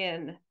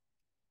in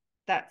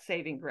that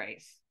saving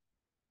grace.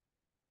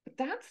 But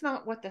that's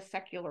not what the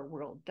secular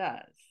world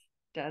does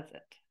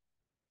it?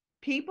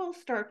 People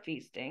start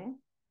feasting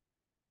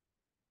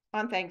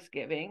on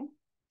Thanksgiving,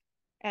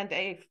 and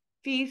they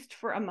feast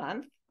for a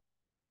month.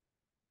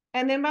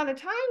 And then by the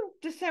time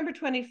December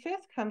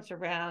 25th comes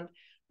around,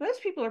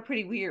 most people are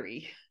pretty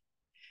weary.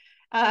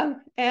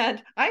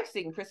 And I've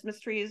seen Christmas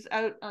trees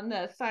out on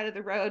the side of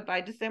the road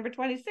by December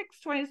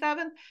 26th,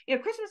 27th.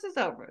 Christmas is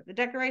over. The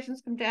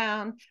decorations come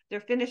down, they're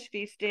finished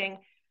feasting.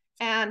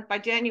 And by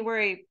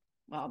January,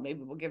 well,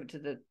 maybe we'll give it to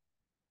the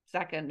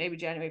 2nd, maybe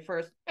January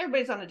 1st,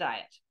 everybody's on a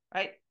diet,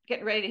 right?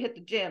 Getting ready to hit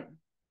the gym.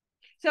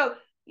 So,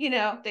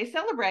 they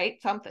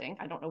celebrate something,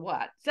 I don't know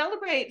what,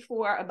 celebrate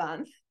for a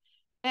month,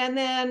 and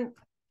then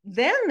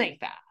they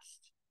fast.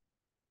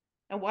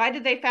 And why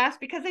did they fast?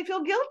 Because they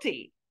feel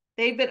guilty.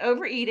 They've been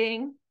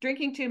overeating,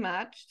 drinking too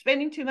much,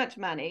 spending too much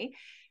money.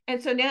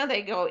 And so now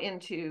they go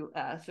into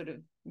sort of,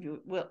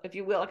 if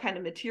you will, a kind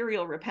of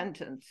material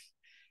repentance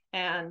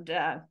and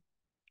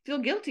feel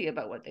guilty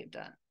about what they've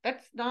done.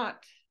 That's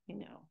not,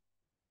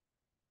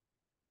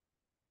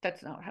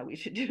 that's not how we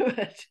should do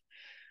it.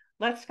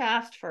 Let's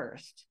fast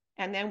first,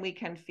 and then we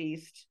can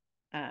feast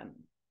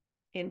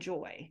in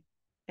joy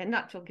and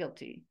not feel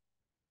guilty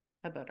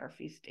about our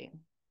feasting.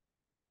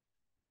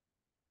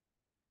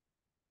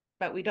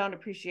 But we don't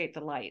appreciate the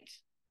light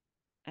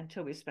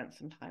until we spent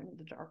some time in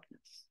the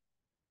darkness.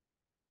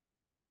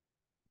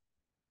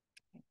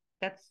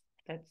 That's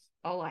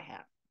all I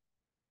have.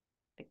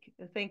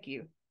 Thank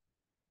you.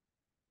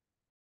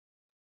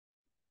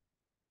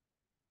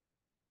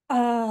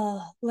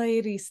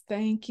 Ladies,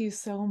 thank you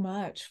so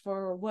much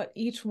for what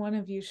each one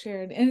of you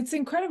shared. And it's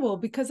incredible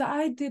because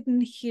I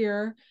didn't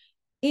hear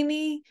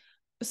any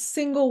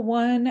single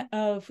one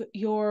of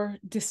your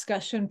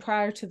discussion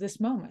prior to this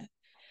moment.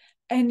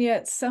 And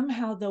yet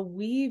somehow the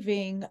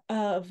weaving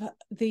of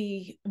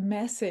the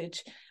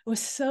message was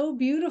so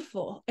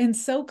beautiful and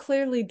so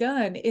clearly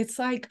done. It's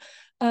like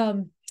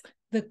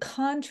the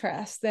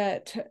contrast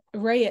that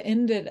Rhea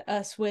ended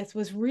us with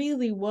was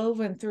really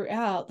woven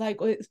throughout, like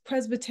with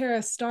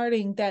Presbytera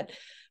starting, that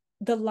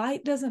the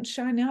light doesn't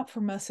shine out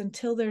from us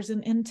until there's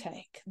an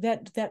intake,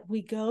 that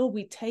we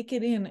take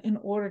it in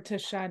order to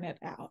shine it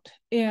out.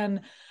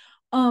 And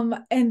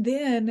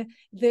then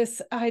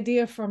this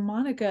idea from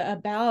Monica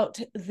about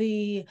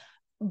the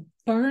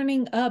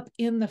burning up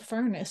in the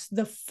furnace,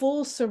 the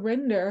full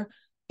surrender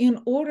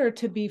in order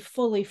to be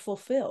fully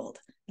fulfilled,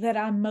 that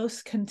I'm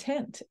most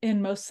content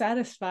and most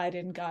satisfied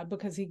in God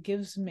because he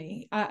gives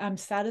me. I'm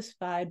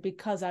satisfied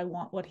because I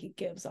want what he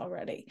gives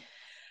already.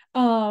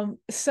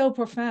 So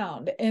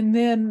profound. And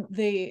then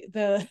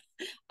the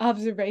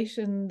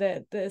observation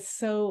that is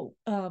so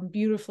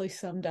beautifully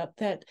summed up,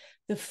 that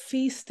the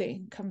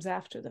feasting comes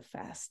after the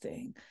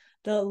fasting.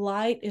 The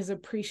light is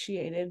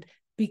appreciated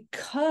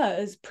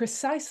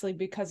precisely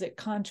because it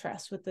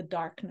contrasts with the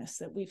darkness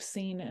that we've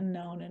seen and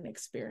known and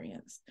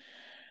experienced.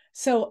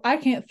 So I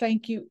can't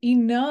thank you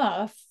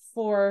enough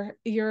for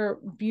your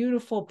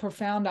beautiful,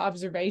 profound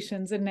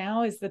observations. And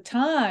now is the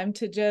time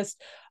to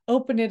just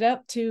open it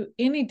up to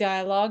any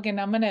dialogue. And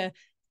I'm going to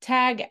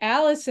tag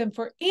Allison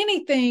for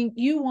anything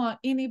you want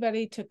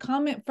anybody to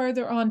comment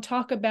further on,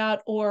 talk about,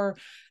 or,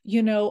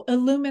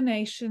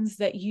 illuminations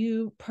that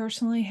you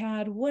personally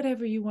had,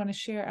 whatever you want to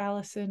share.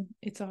 Allison,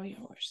 it's all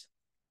yours.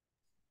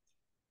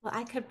 Well,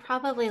 I could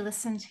probably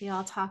listen to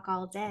y'all talk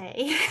all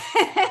day,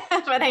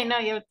 but I know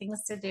you have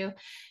things to do.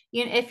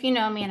 If you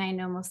know me, and I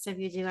know most of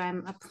you do,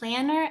 I'm a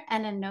planner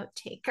and a note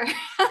taker.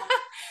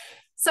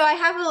 So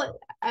I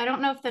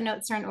don't know if the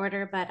notes are in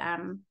order, but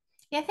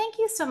yeah, thank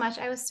you so much.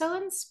 I was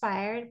so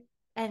inspired,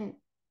 and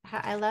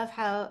I love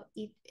how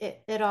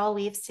it all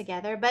weaves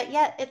together, but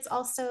yet it's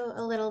also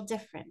a little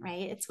different,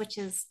 right? Which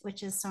is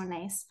so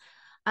nice.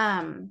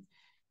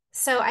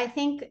 So I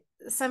think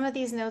some of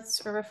these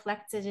notes are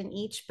reflected in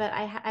each, but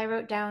I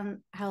wrote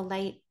down how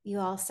light, you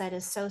all said,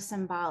 is so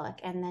symbolic.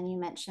 And then you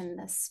mentioned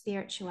the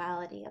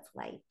spirituality of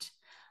light.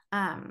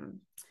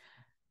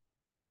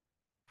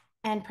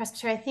 And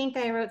Presbyter, I think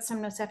I wrote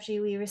some notes after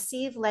you. We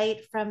receive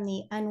light from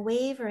the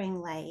unwavering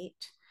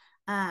light.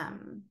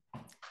 And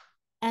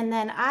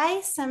then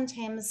I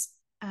sometimes,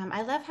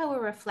 I love how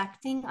we're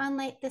reflecting on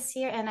light this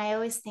year. And I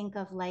always think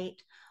of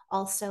light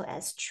also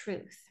as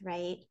truth,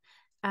 right?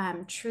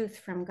 Truth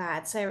from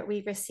God. So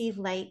we receive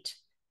light,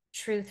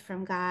 truth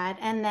from God.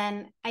 And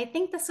then I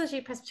think this was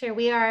you, Presbyter,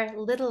 we are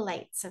little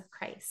lights of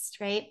Christ,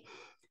 right?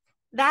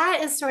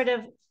 That is sort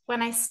of,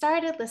 when I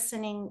started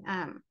listening,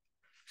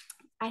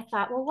 I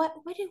thought, well, what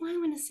do I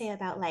want to say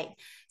about light?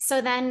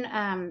 So then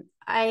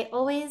I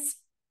always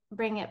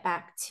bring it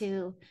back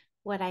to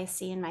what I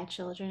see in my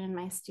children and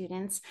my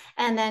students.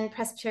 And then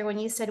Presbyter, when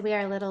you said we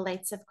are little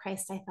lights of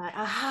Christ, I thought,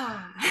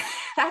 aha,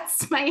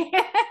 that's my,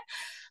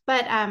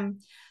 but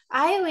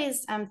I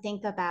always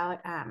think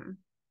about,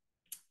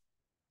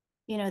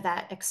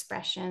 that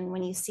expression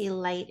when you see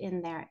light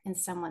in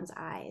someone's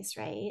eyes,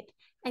 right?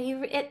 And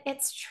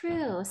it's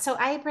true. So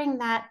I bring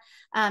that,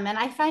 and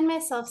I find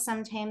myself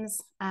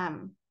sometimes,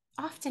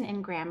 often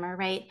in grammar,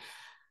 right?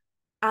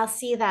 I'll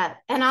see that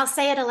and I'll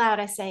say it aloud.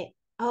 I say,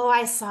 oh,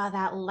 I saw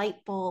that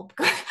light bulb.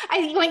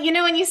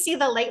 When you see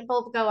the light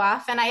bulb go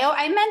off, and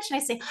I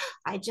say,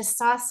 I just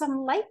saw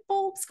some light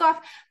bulbs go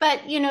off,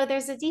 but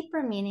there's a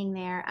deeper meaning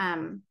there.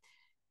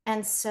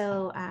 And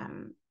so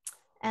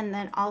and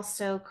then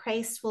also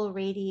Christ will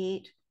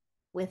radiate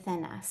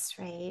within us,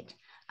 right?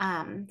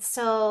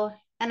 So,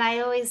 and I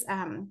always,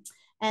 and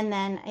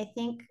then I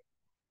think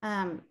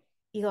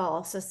you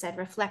also said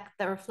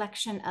the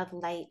reflection of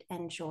light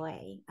and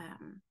joy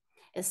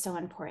is so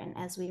important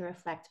as we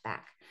reflect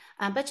back.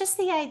 But just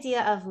the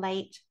idea of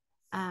light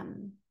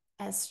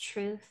as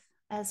truth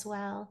as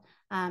well.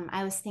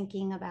 I was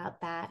thinking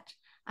about that.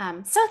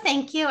 So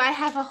thank you. I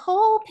have a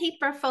whole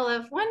paper full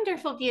of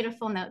wonderful,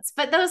 beautiful notes,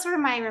 but those were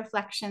my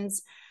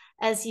reflections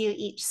as you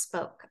each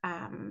spoke.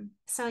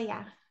 So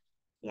yeah,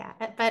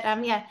 but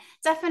yeah,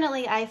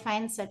 definitely I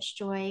find such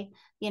joy,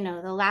 the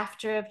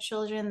laughter of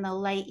children, the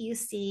light you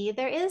see.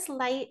 There is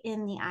light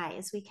in the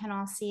eyes. We can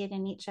all see it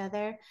in each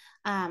other.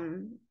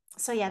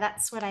 So yeah,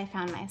 that's what I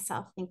found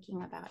myself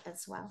thinking about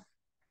as well.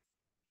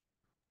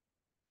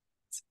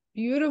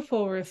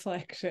 Beautiful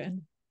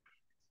reflection.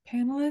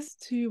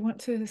 Panelists, do you want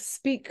to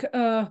speak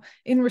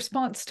in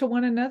response to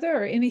one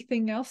another, or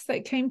anything else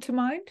that came to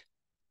mind?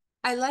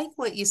 I like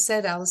what you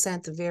said, Allison,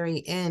 at the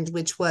very end,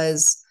 which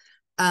was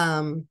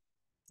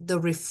the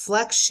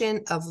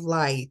reflection of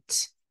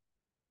light.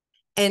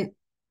 And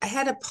I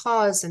had to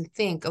pause and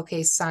think,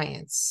 okay,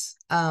 science.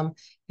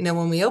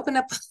 When we open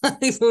up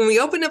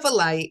a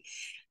light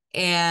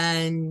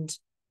and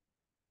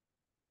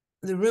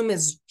the room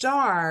is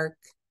dark,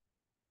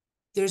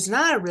 there's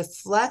not a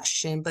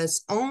reflection, but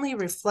it's only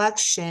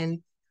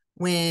reflection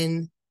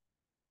when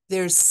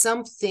there's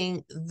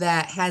something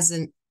that has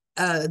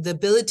the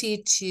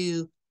ability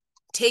to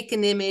take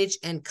an image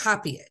and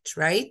copy it,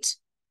 right?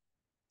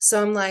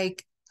 So I'm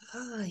like,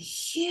 oh,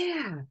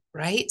 yeah,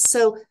 right?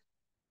 So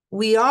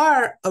we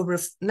are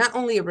not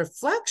only a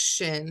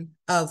reflection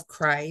of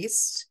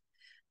Christ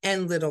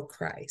and little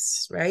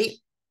Christ, right?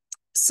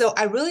 So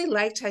I really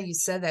liked how you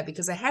said that,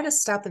 because I had to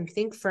stop and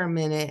think for a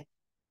minute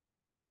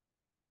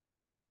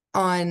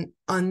on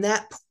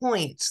that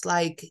point.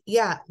 Like,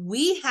 yeah,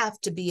 we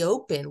have to be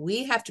open.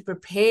 We have to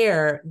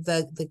prepare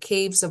the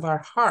caves of our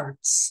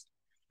hearts,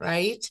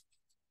 right,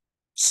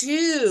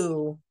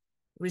 to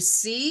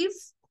receive,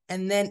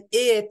 and then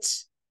it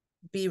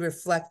be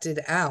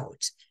reflected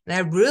out. And I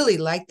really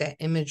like that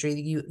imagery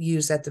that you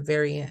use at the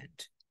very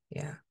end.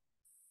 Yeah.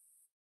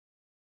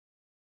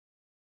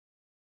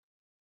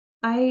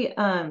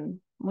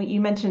 When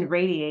you mentioned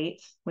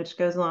radiate, which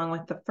goes along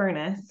with the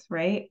furnace,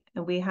 right?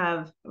 And we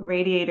have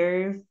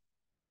radiators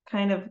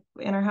kind of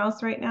in our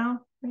house right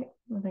now, right?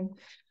 Nothing.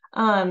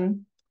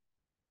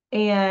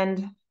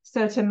 And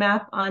so to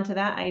map onto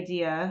that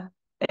idea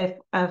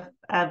of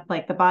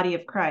like the body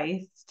of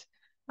Christ,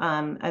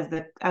 as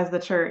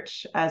the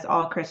church, as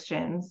all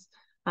Christians,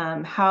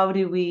 how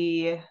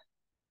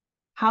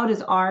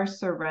does our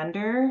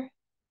surrender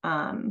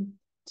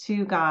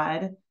to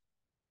God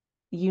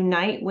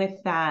unite with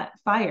that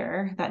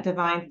fire, that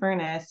divine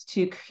furnace,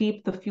 to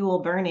keep the fuel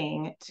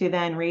burning, to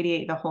then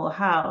radiate the whole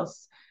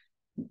house,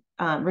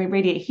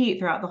 radiate heat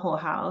throughout the whole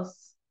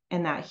house,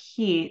 and that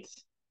heat,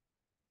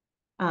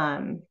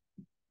 then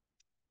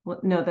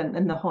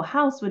the whole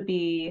house would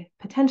be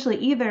potentially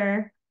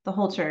either the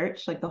whole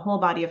church, like the whole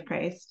body of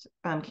Christ,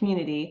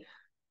 community,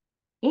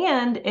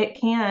 and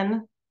it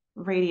can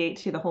radiate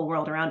to the whole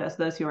world around us,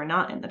 those who are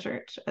not in the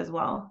church as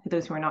well,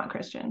 those who are not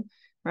Christian,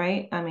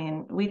 right? I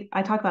mean,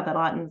 I talk about that a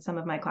lot in some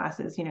of my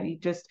classes.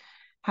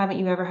 Haven't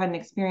you ever had an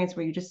experience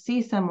where you just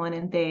see someone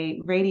and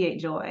they radiate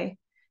joy,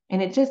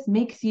 and it just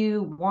makes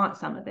you want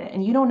some of it,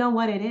 and you don't know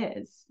what it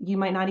is. You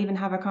might not even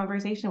have a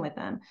conversation with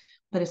them,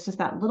 but it's just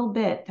that little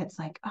bit that's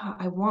like, oh,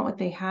 I want what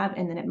they have,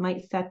 and then it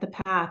might set the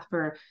path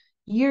for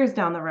years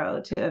down the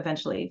road to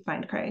eventually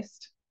find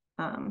Christ.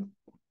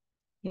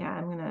 Yeah,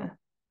 I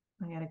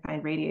gotta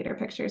find radiator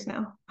pictures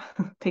now.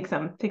 take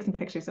some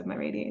pictures of my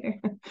radiator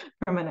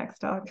for my next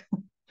talk.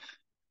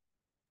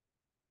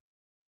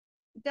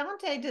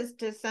 Dante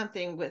does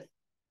something with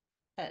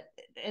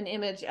an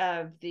image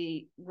of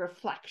the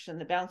reflection,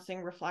 the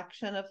bouncing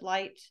reflection of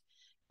light,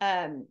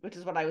 which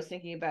is what I was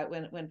thinking about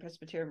when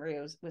Presbyterian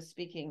Maria was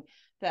speaking,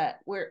 that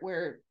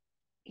where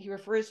he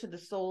refers to the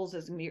souls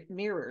as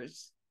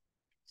mirrors.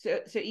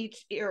 So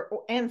each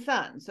and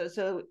sun.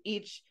 So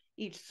each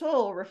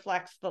soul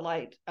reflects the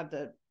light of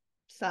the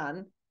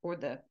sun, or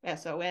the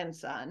SON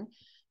sun.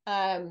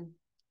 But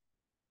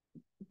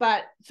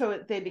so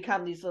they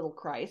become these little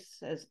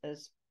Christs,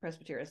 as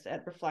Presbyterian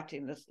said,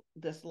 reflecting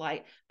this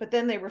light, but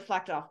then they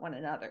reflect off one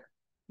another.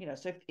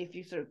 So if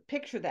you sort of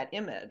picture that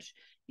image,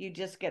 you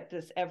just get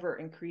this ever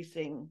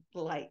increasing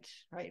light,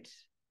 right?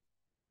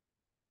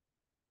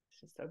 It's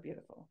just so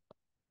beautiful.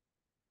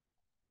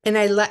 And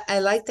I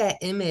like that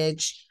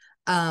image.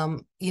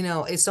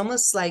 It's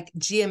almost like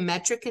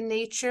geometric in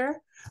nature,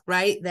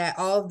 right? That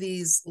all of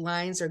these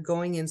lines are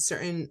going in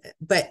certain,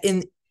 but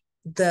in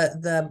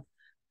the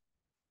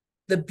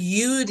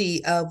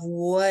beauty of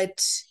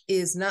what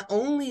is not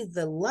only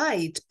the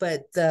light,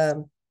 but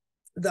the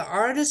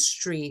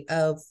artistry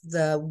of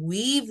the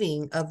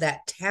weaving of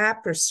that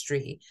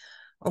tapestry.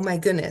 Oh my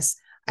goodness.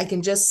 I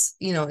can just,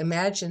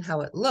 imagine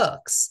how it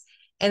looks.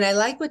 And I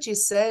like what you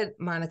said,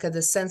 Monica,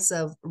 the sense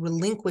of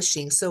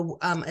relinquishing. So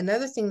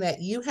another thing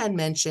that you had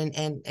mentioned,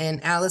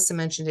 and Allison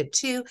mentioned it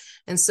too,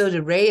 and so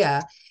did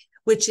Rhea,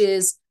 which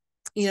is,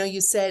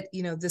 you said,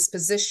 this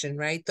position,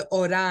 right? The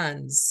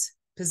orans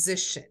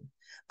position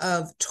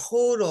of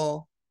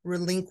total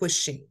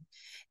relinquishing.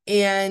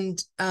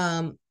 And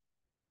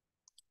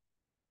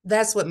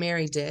that's what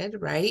Mary did,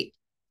 right?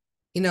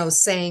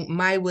 Saying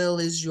my will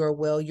is your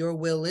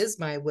will is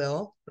my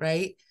will,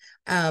 right?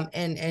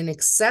 And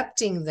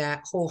accepting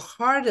that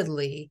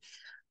wholeheartedly.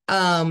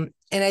 And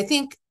I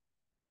think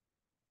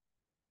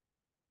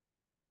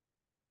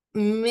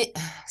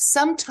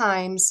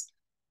sometimes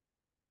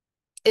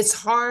it's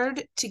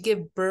hard to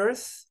give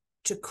birth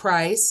to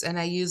Christ, and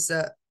I use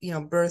the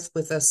birth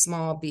with a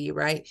small b,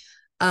 right?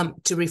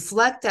 To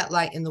reflect that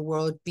light in the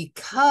world,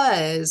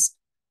 because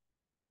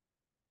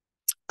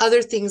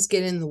other things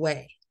get in the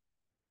way,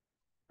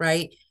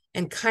 right?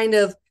 And kind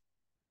of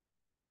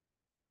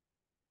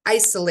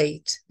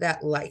isolate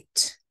that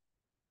light,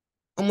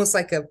 almost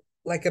like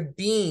a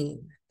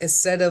beam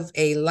instead of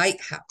a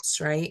lighthouse,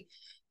 right?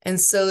 And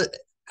so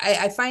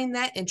I find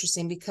that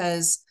interesting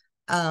because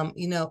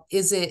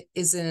is it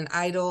an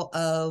idol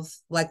of,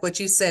 like what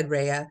you said,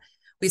 Rhea?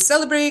 We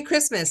celebrated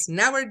Christmas,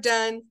 now we're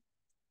done,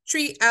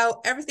 tree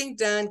out, everything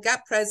done,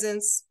 got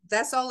presents,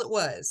 that's all it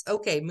was.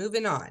 Okay,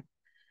 moving on.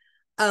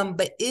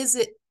 But is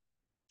it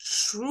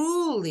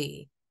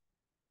truly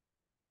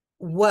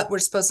what we're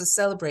supposed to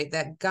celebrate,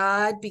 that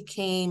God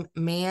became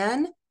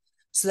man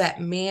so that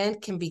man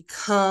can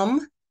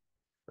become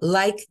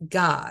like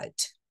God?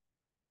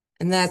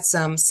 And that's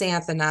Saint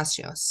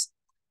Athanasius.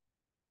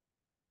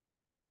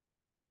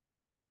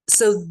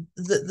 So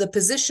the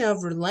position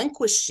of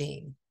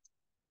relinquishing,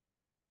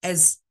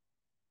 as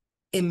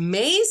it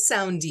may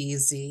sound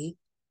easy,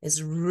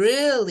 is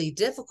really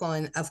difficult.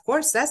 And of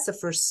course, that's the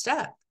first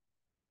step.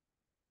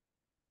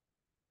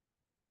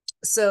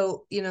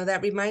 So,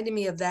 that reminded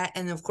me of that.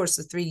 And of course,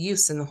 the 3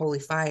 youths in the holy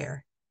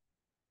fire,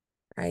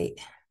 right?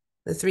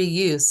 The 3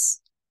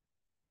 youths.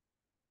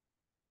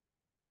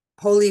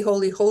 Holy,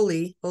 holy,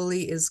 holy,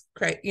 holy is,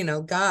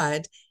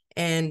 God.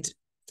 And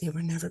they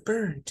were never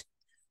burned.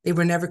 They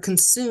were never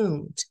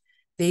consumed.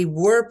 They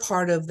were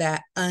part of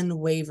that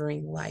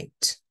unwavering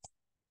light.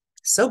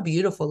 So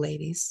beautiful,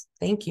 ladies.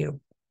 Thank you.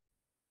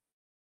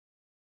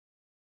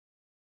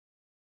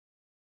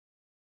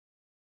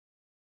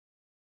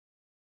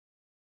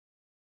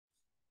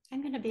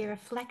 I'm going to be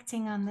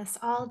reflecting on this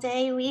all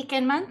day, week,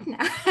 and month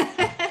now.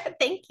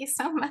 Thank you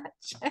so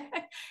much.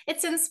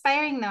 It's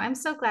inspiring, though. I'm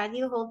so glad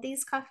you hold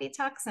these coffee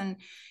talks. And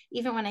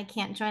even when I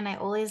can't join, I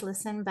always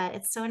listen. But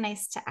it's so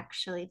nice to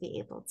actually be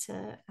able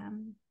to,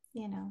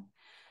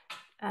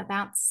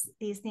 bounce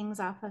these things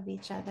off of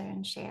each other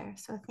and share.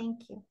 So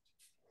thank you.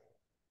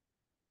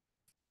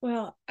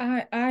 Well,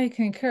 I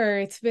concur.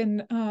 It's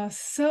been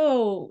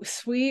so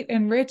sweet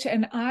and rich,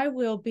 and I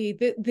will be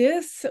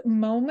this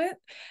moment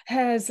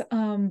has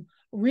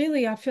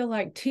really, I feel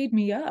like, teed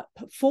me up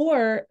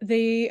for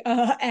the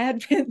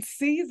Advent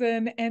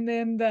season and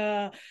then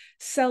the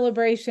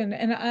celebration.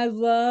 And I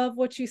love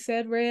what you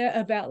said, Rhea,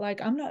 about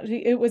like,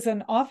 it was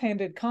an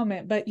offhanded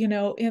comment, but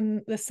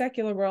in the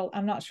secular world,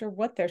 I'm not sure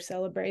what they're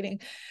celebrating.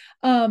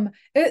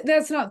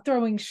 That's not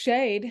throwing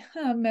shade,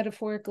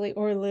 metaphorically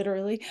or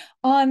literally,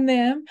 on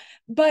them,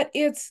 but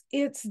it's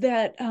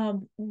that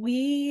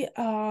we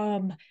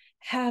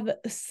have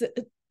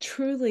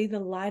truly the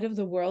light of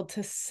the world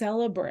to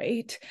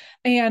celebrate,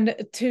 and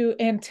to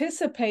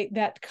anticipate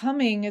that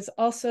coming is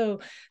also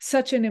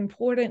such an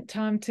important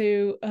time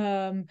to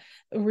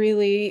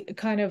really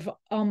kind of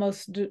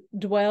almost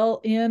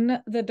dwell in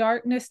the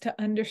darkness, to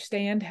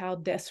understand how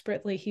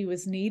desperately he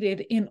was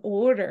needed in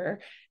order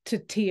to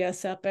tee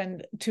us up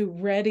and to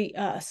ready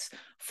us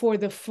for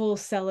the full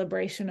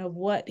celebration of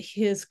what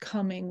his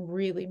coming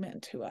really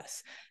meant to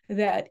us,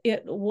 that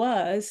it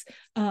was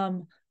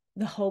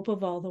the hope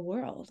of all the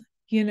world.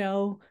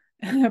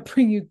 I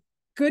bring you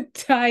good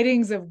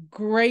tidings of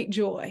great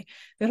joy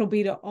that'll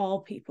be to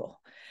all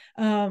people.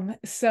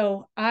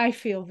 So I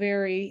feel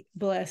very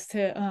blessed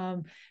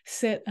to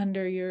sit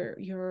under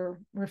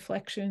your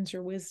reflections,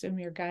 your wisdom,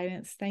 your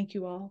guidance. Thank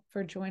you all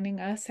for joining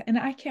us. And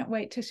I can't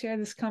wait to share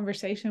this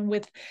conversation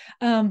with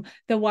the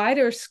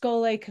wider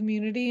Scholé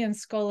community and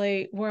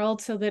Scholé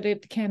world, so that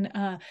it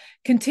can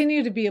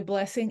continue to be a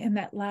blessing, and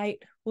that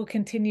light will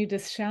continue to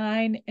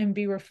shine and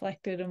be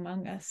reflected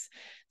among us.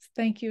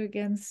 Thank you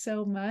again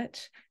so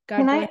much.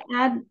 Can I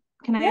add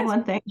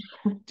one thing?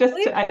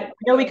 I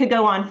know we could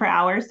go on for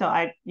hours, so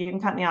you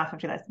can cut me off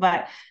after this.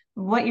 But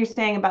what you're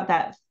saying about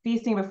that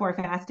feasting before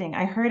fasting,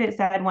 I heard it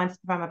said once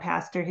from a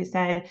pastor who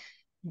said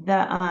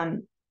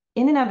the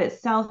in and of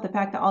itself, the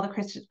fact that all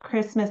the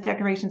Christmas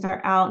decorations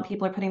are out and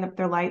people are putting up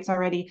their lights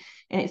already,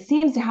 and it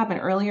seems to happen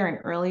earlier and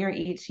earlier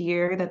each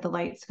year that the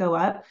lights go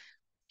up.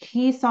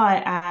 he saw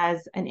it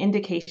as an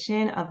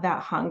indication of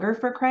that hunger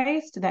for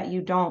Christ, that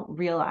you don't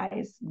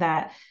realize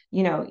that,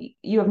 you know,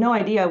 you have no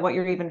idea what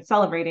you're even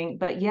celebrating,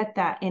 but yet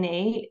that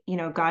innate, you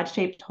know,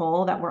 God-shaped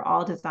hole that we're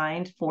all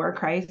designed for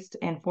Christ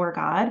and for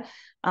God,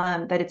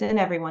 that it's in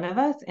every one of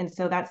us. And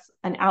so that's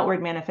an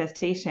outward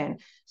manifestation.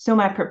 So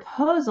my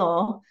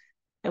proposal,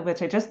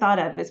 which I just thought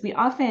of, is we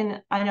often,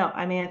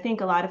 I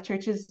think a lot of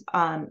churches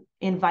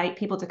invite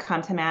people to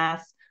come to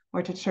Mass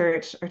or to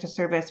church or to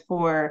service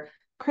for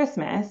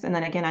Christmas and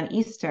then again on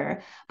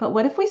Easter. But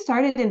what if we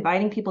started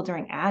inviting people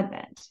during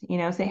Advent? You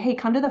know, say, hey,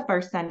 come to the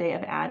first Sunday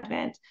of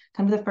Advent,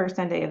 come to the first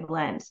Sunday of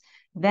Lent.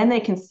 Then they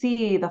can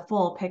see the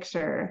full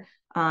picture.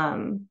 I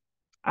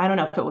don't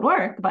know if it would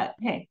work, but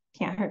hey,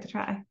 can't hurt to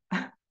try.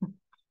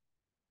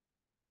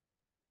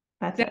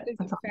 That's That it. is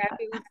That's a all I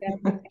fabulous got.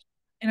 advocate.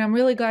 And I'm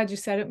really glad you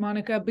said it,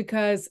 Monica,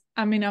 because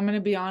I mean, I'm going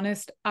to be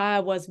honest,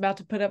 I was about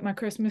to put up my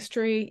Christmas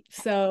tree.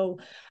 So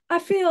I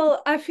feel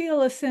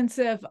a sense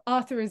of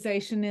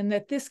authorization in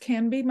that this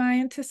can be my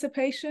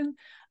anticipation,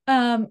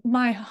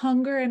 my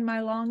hunger and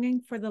my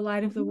longing for the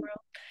light of the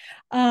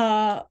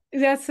world.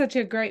 That's such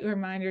a great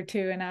reminder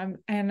too.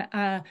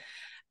 And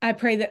I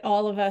pray that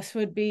all of us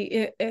would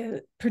be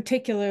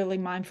particularly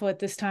mindful at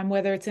this time,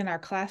 whether it's in our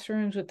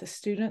classrooms with the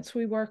students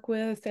we work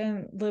with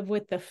and live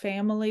with, the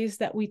families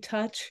that we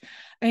touch,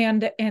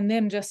 and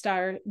then just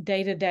our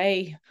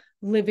day-to-day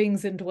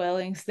livings and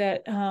dwellings,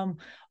 that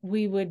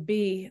we would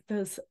be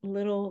those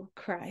little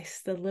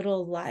Christ, the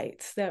little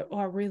lights that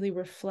are really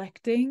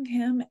reflecting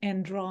him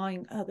and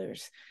drawing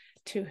others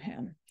to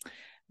him.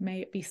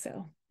 May it be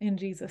so, in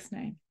Jesus'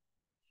 name.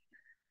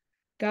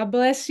 God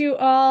bless you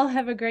all.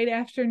 Have a great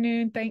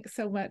afternoon. Thanks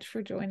so much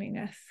for joining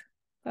us.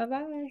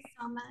 Bye-bye.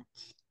 So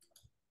much.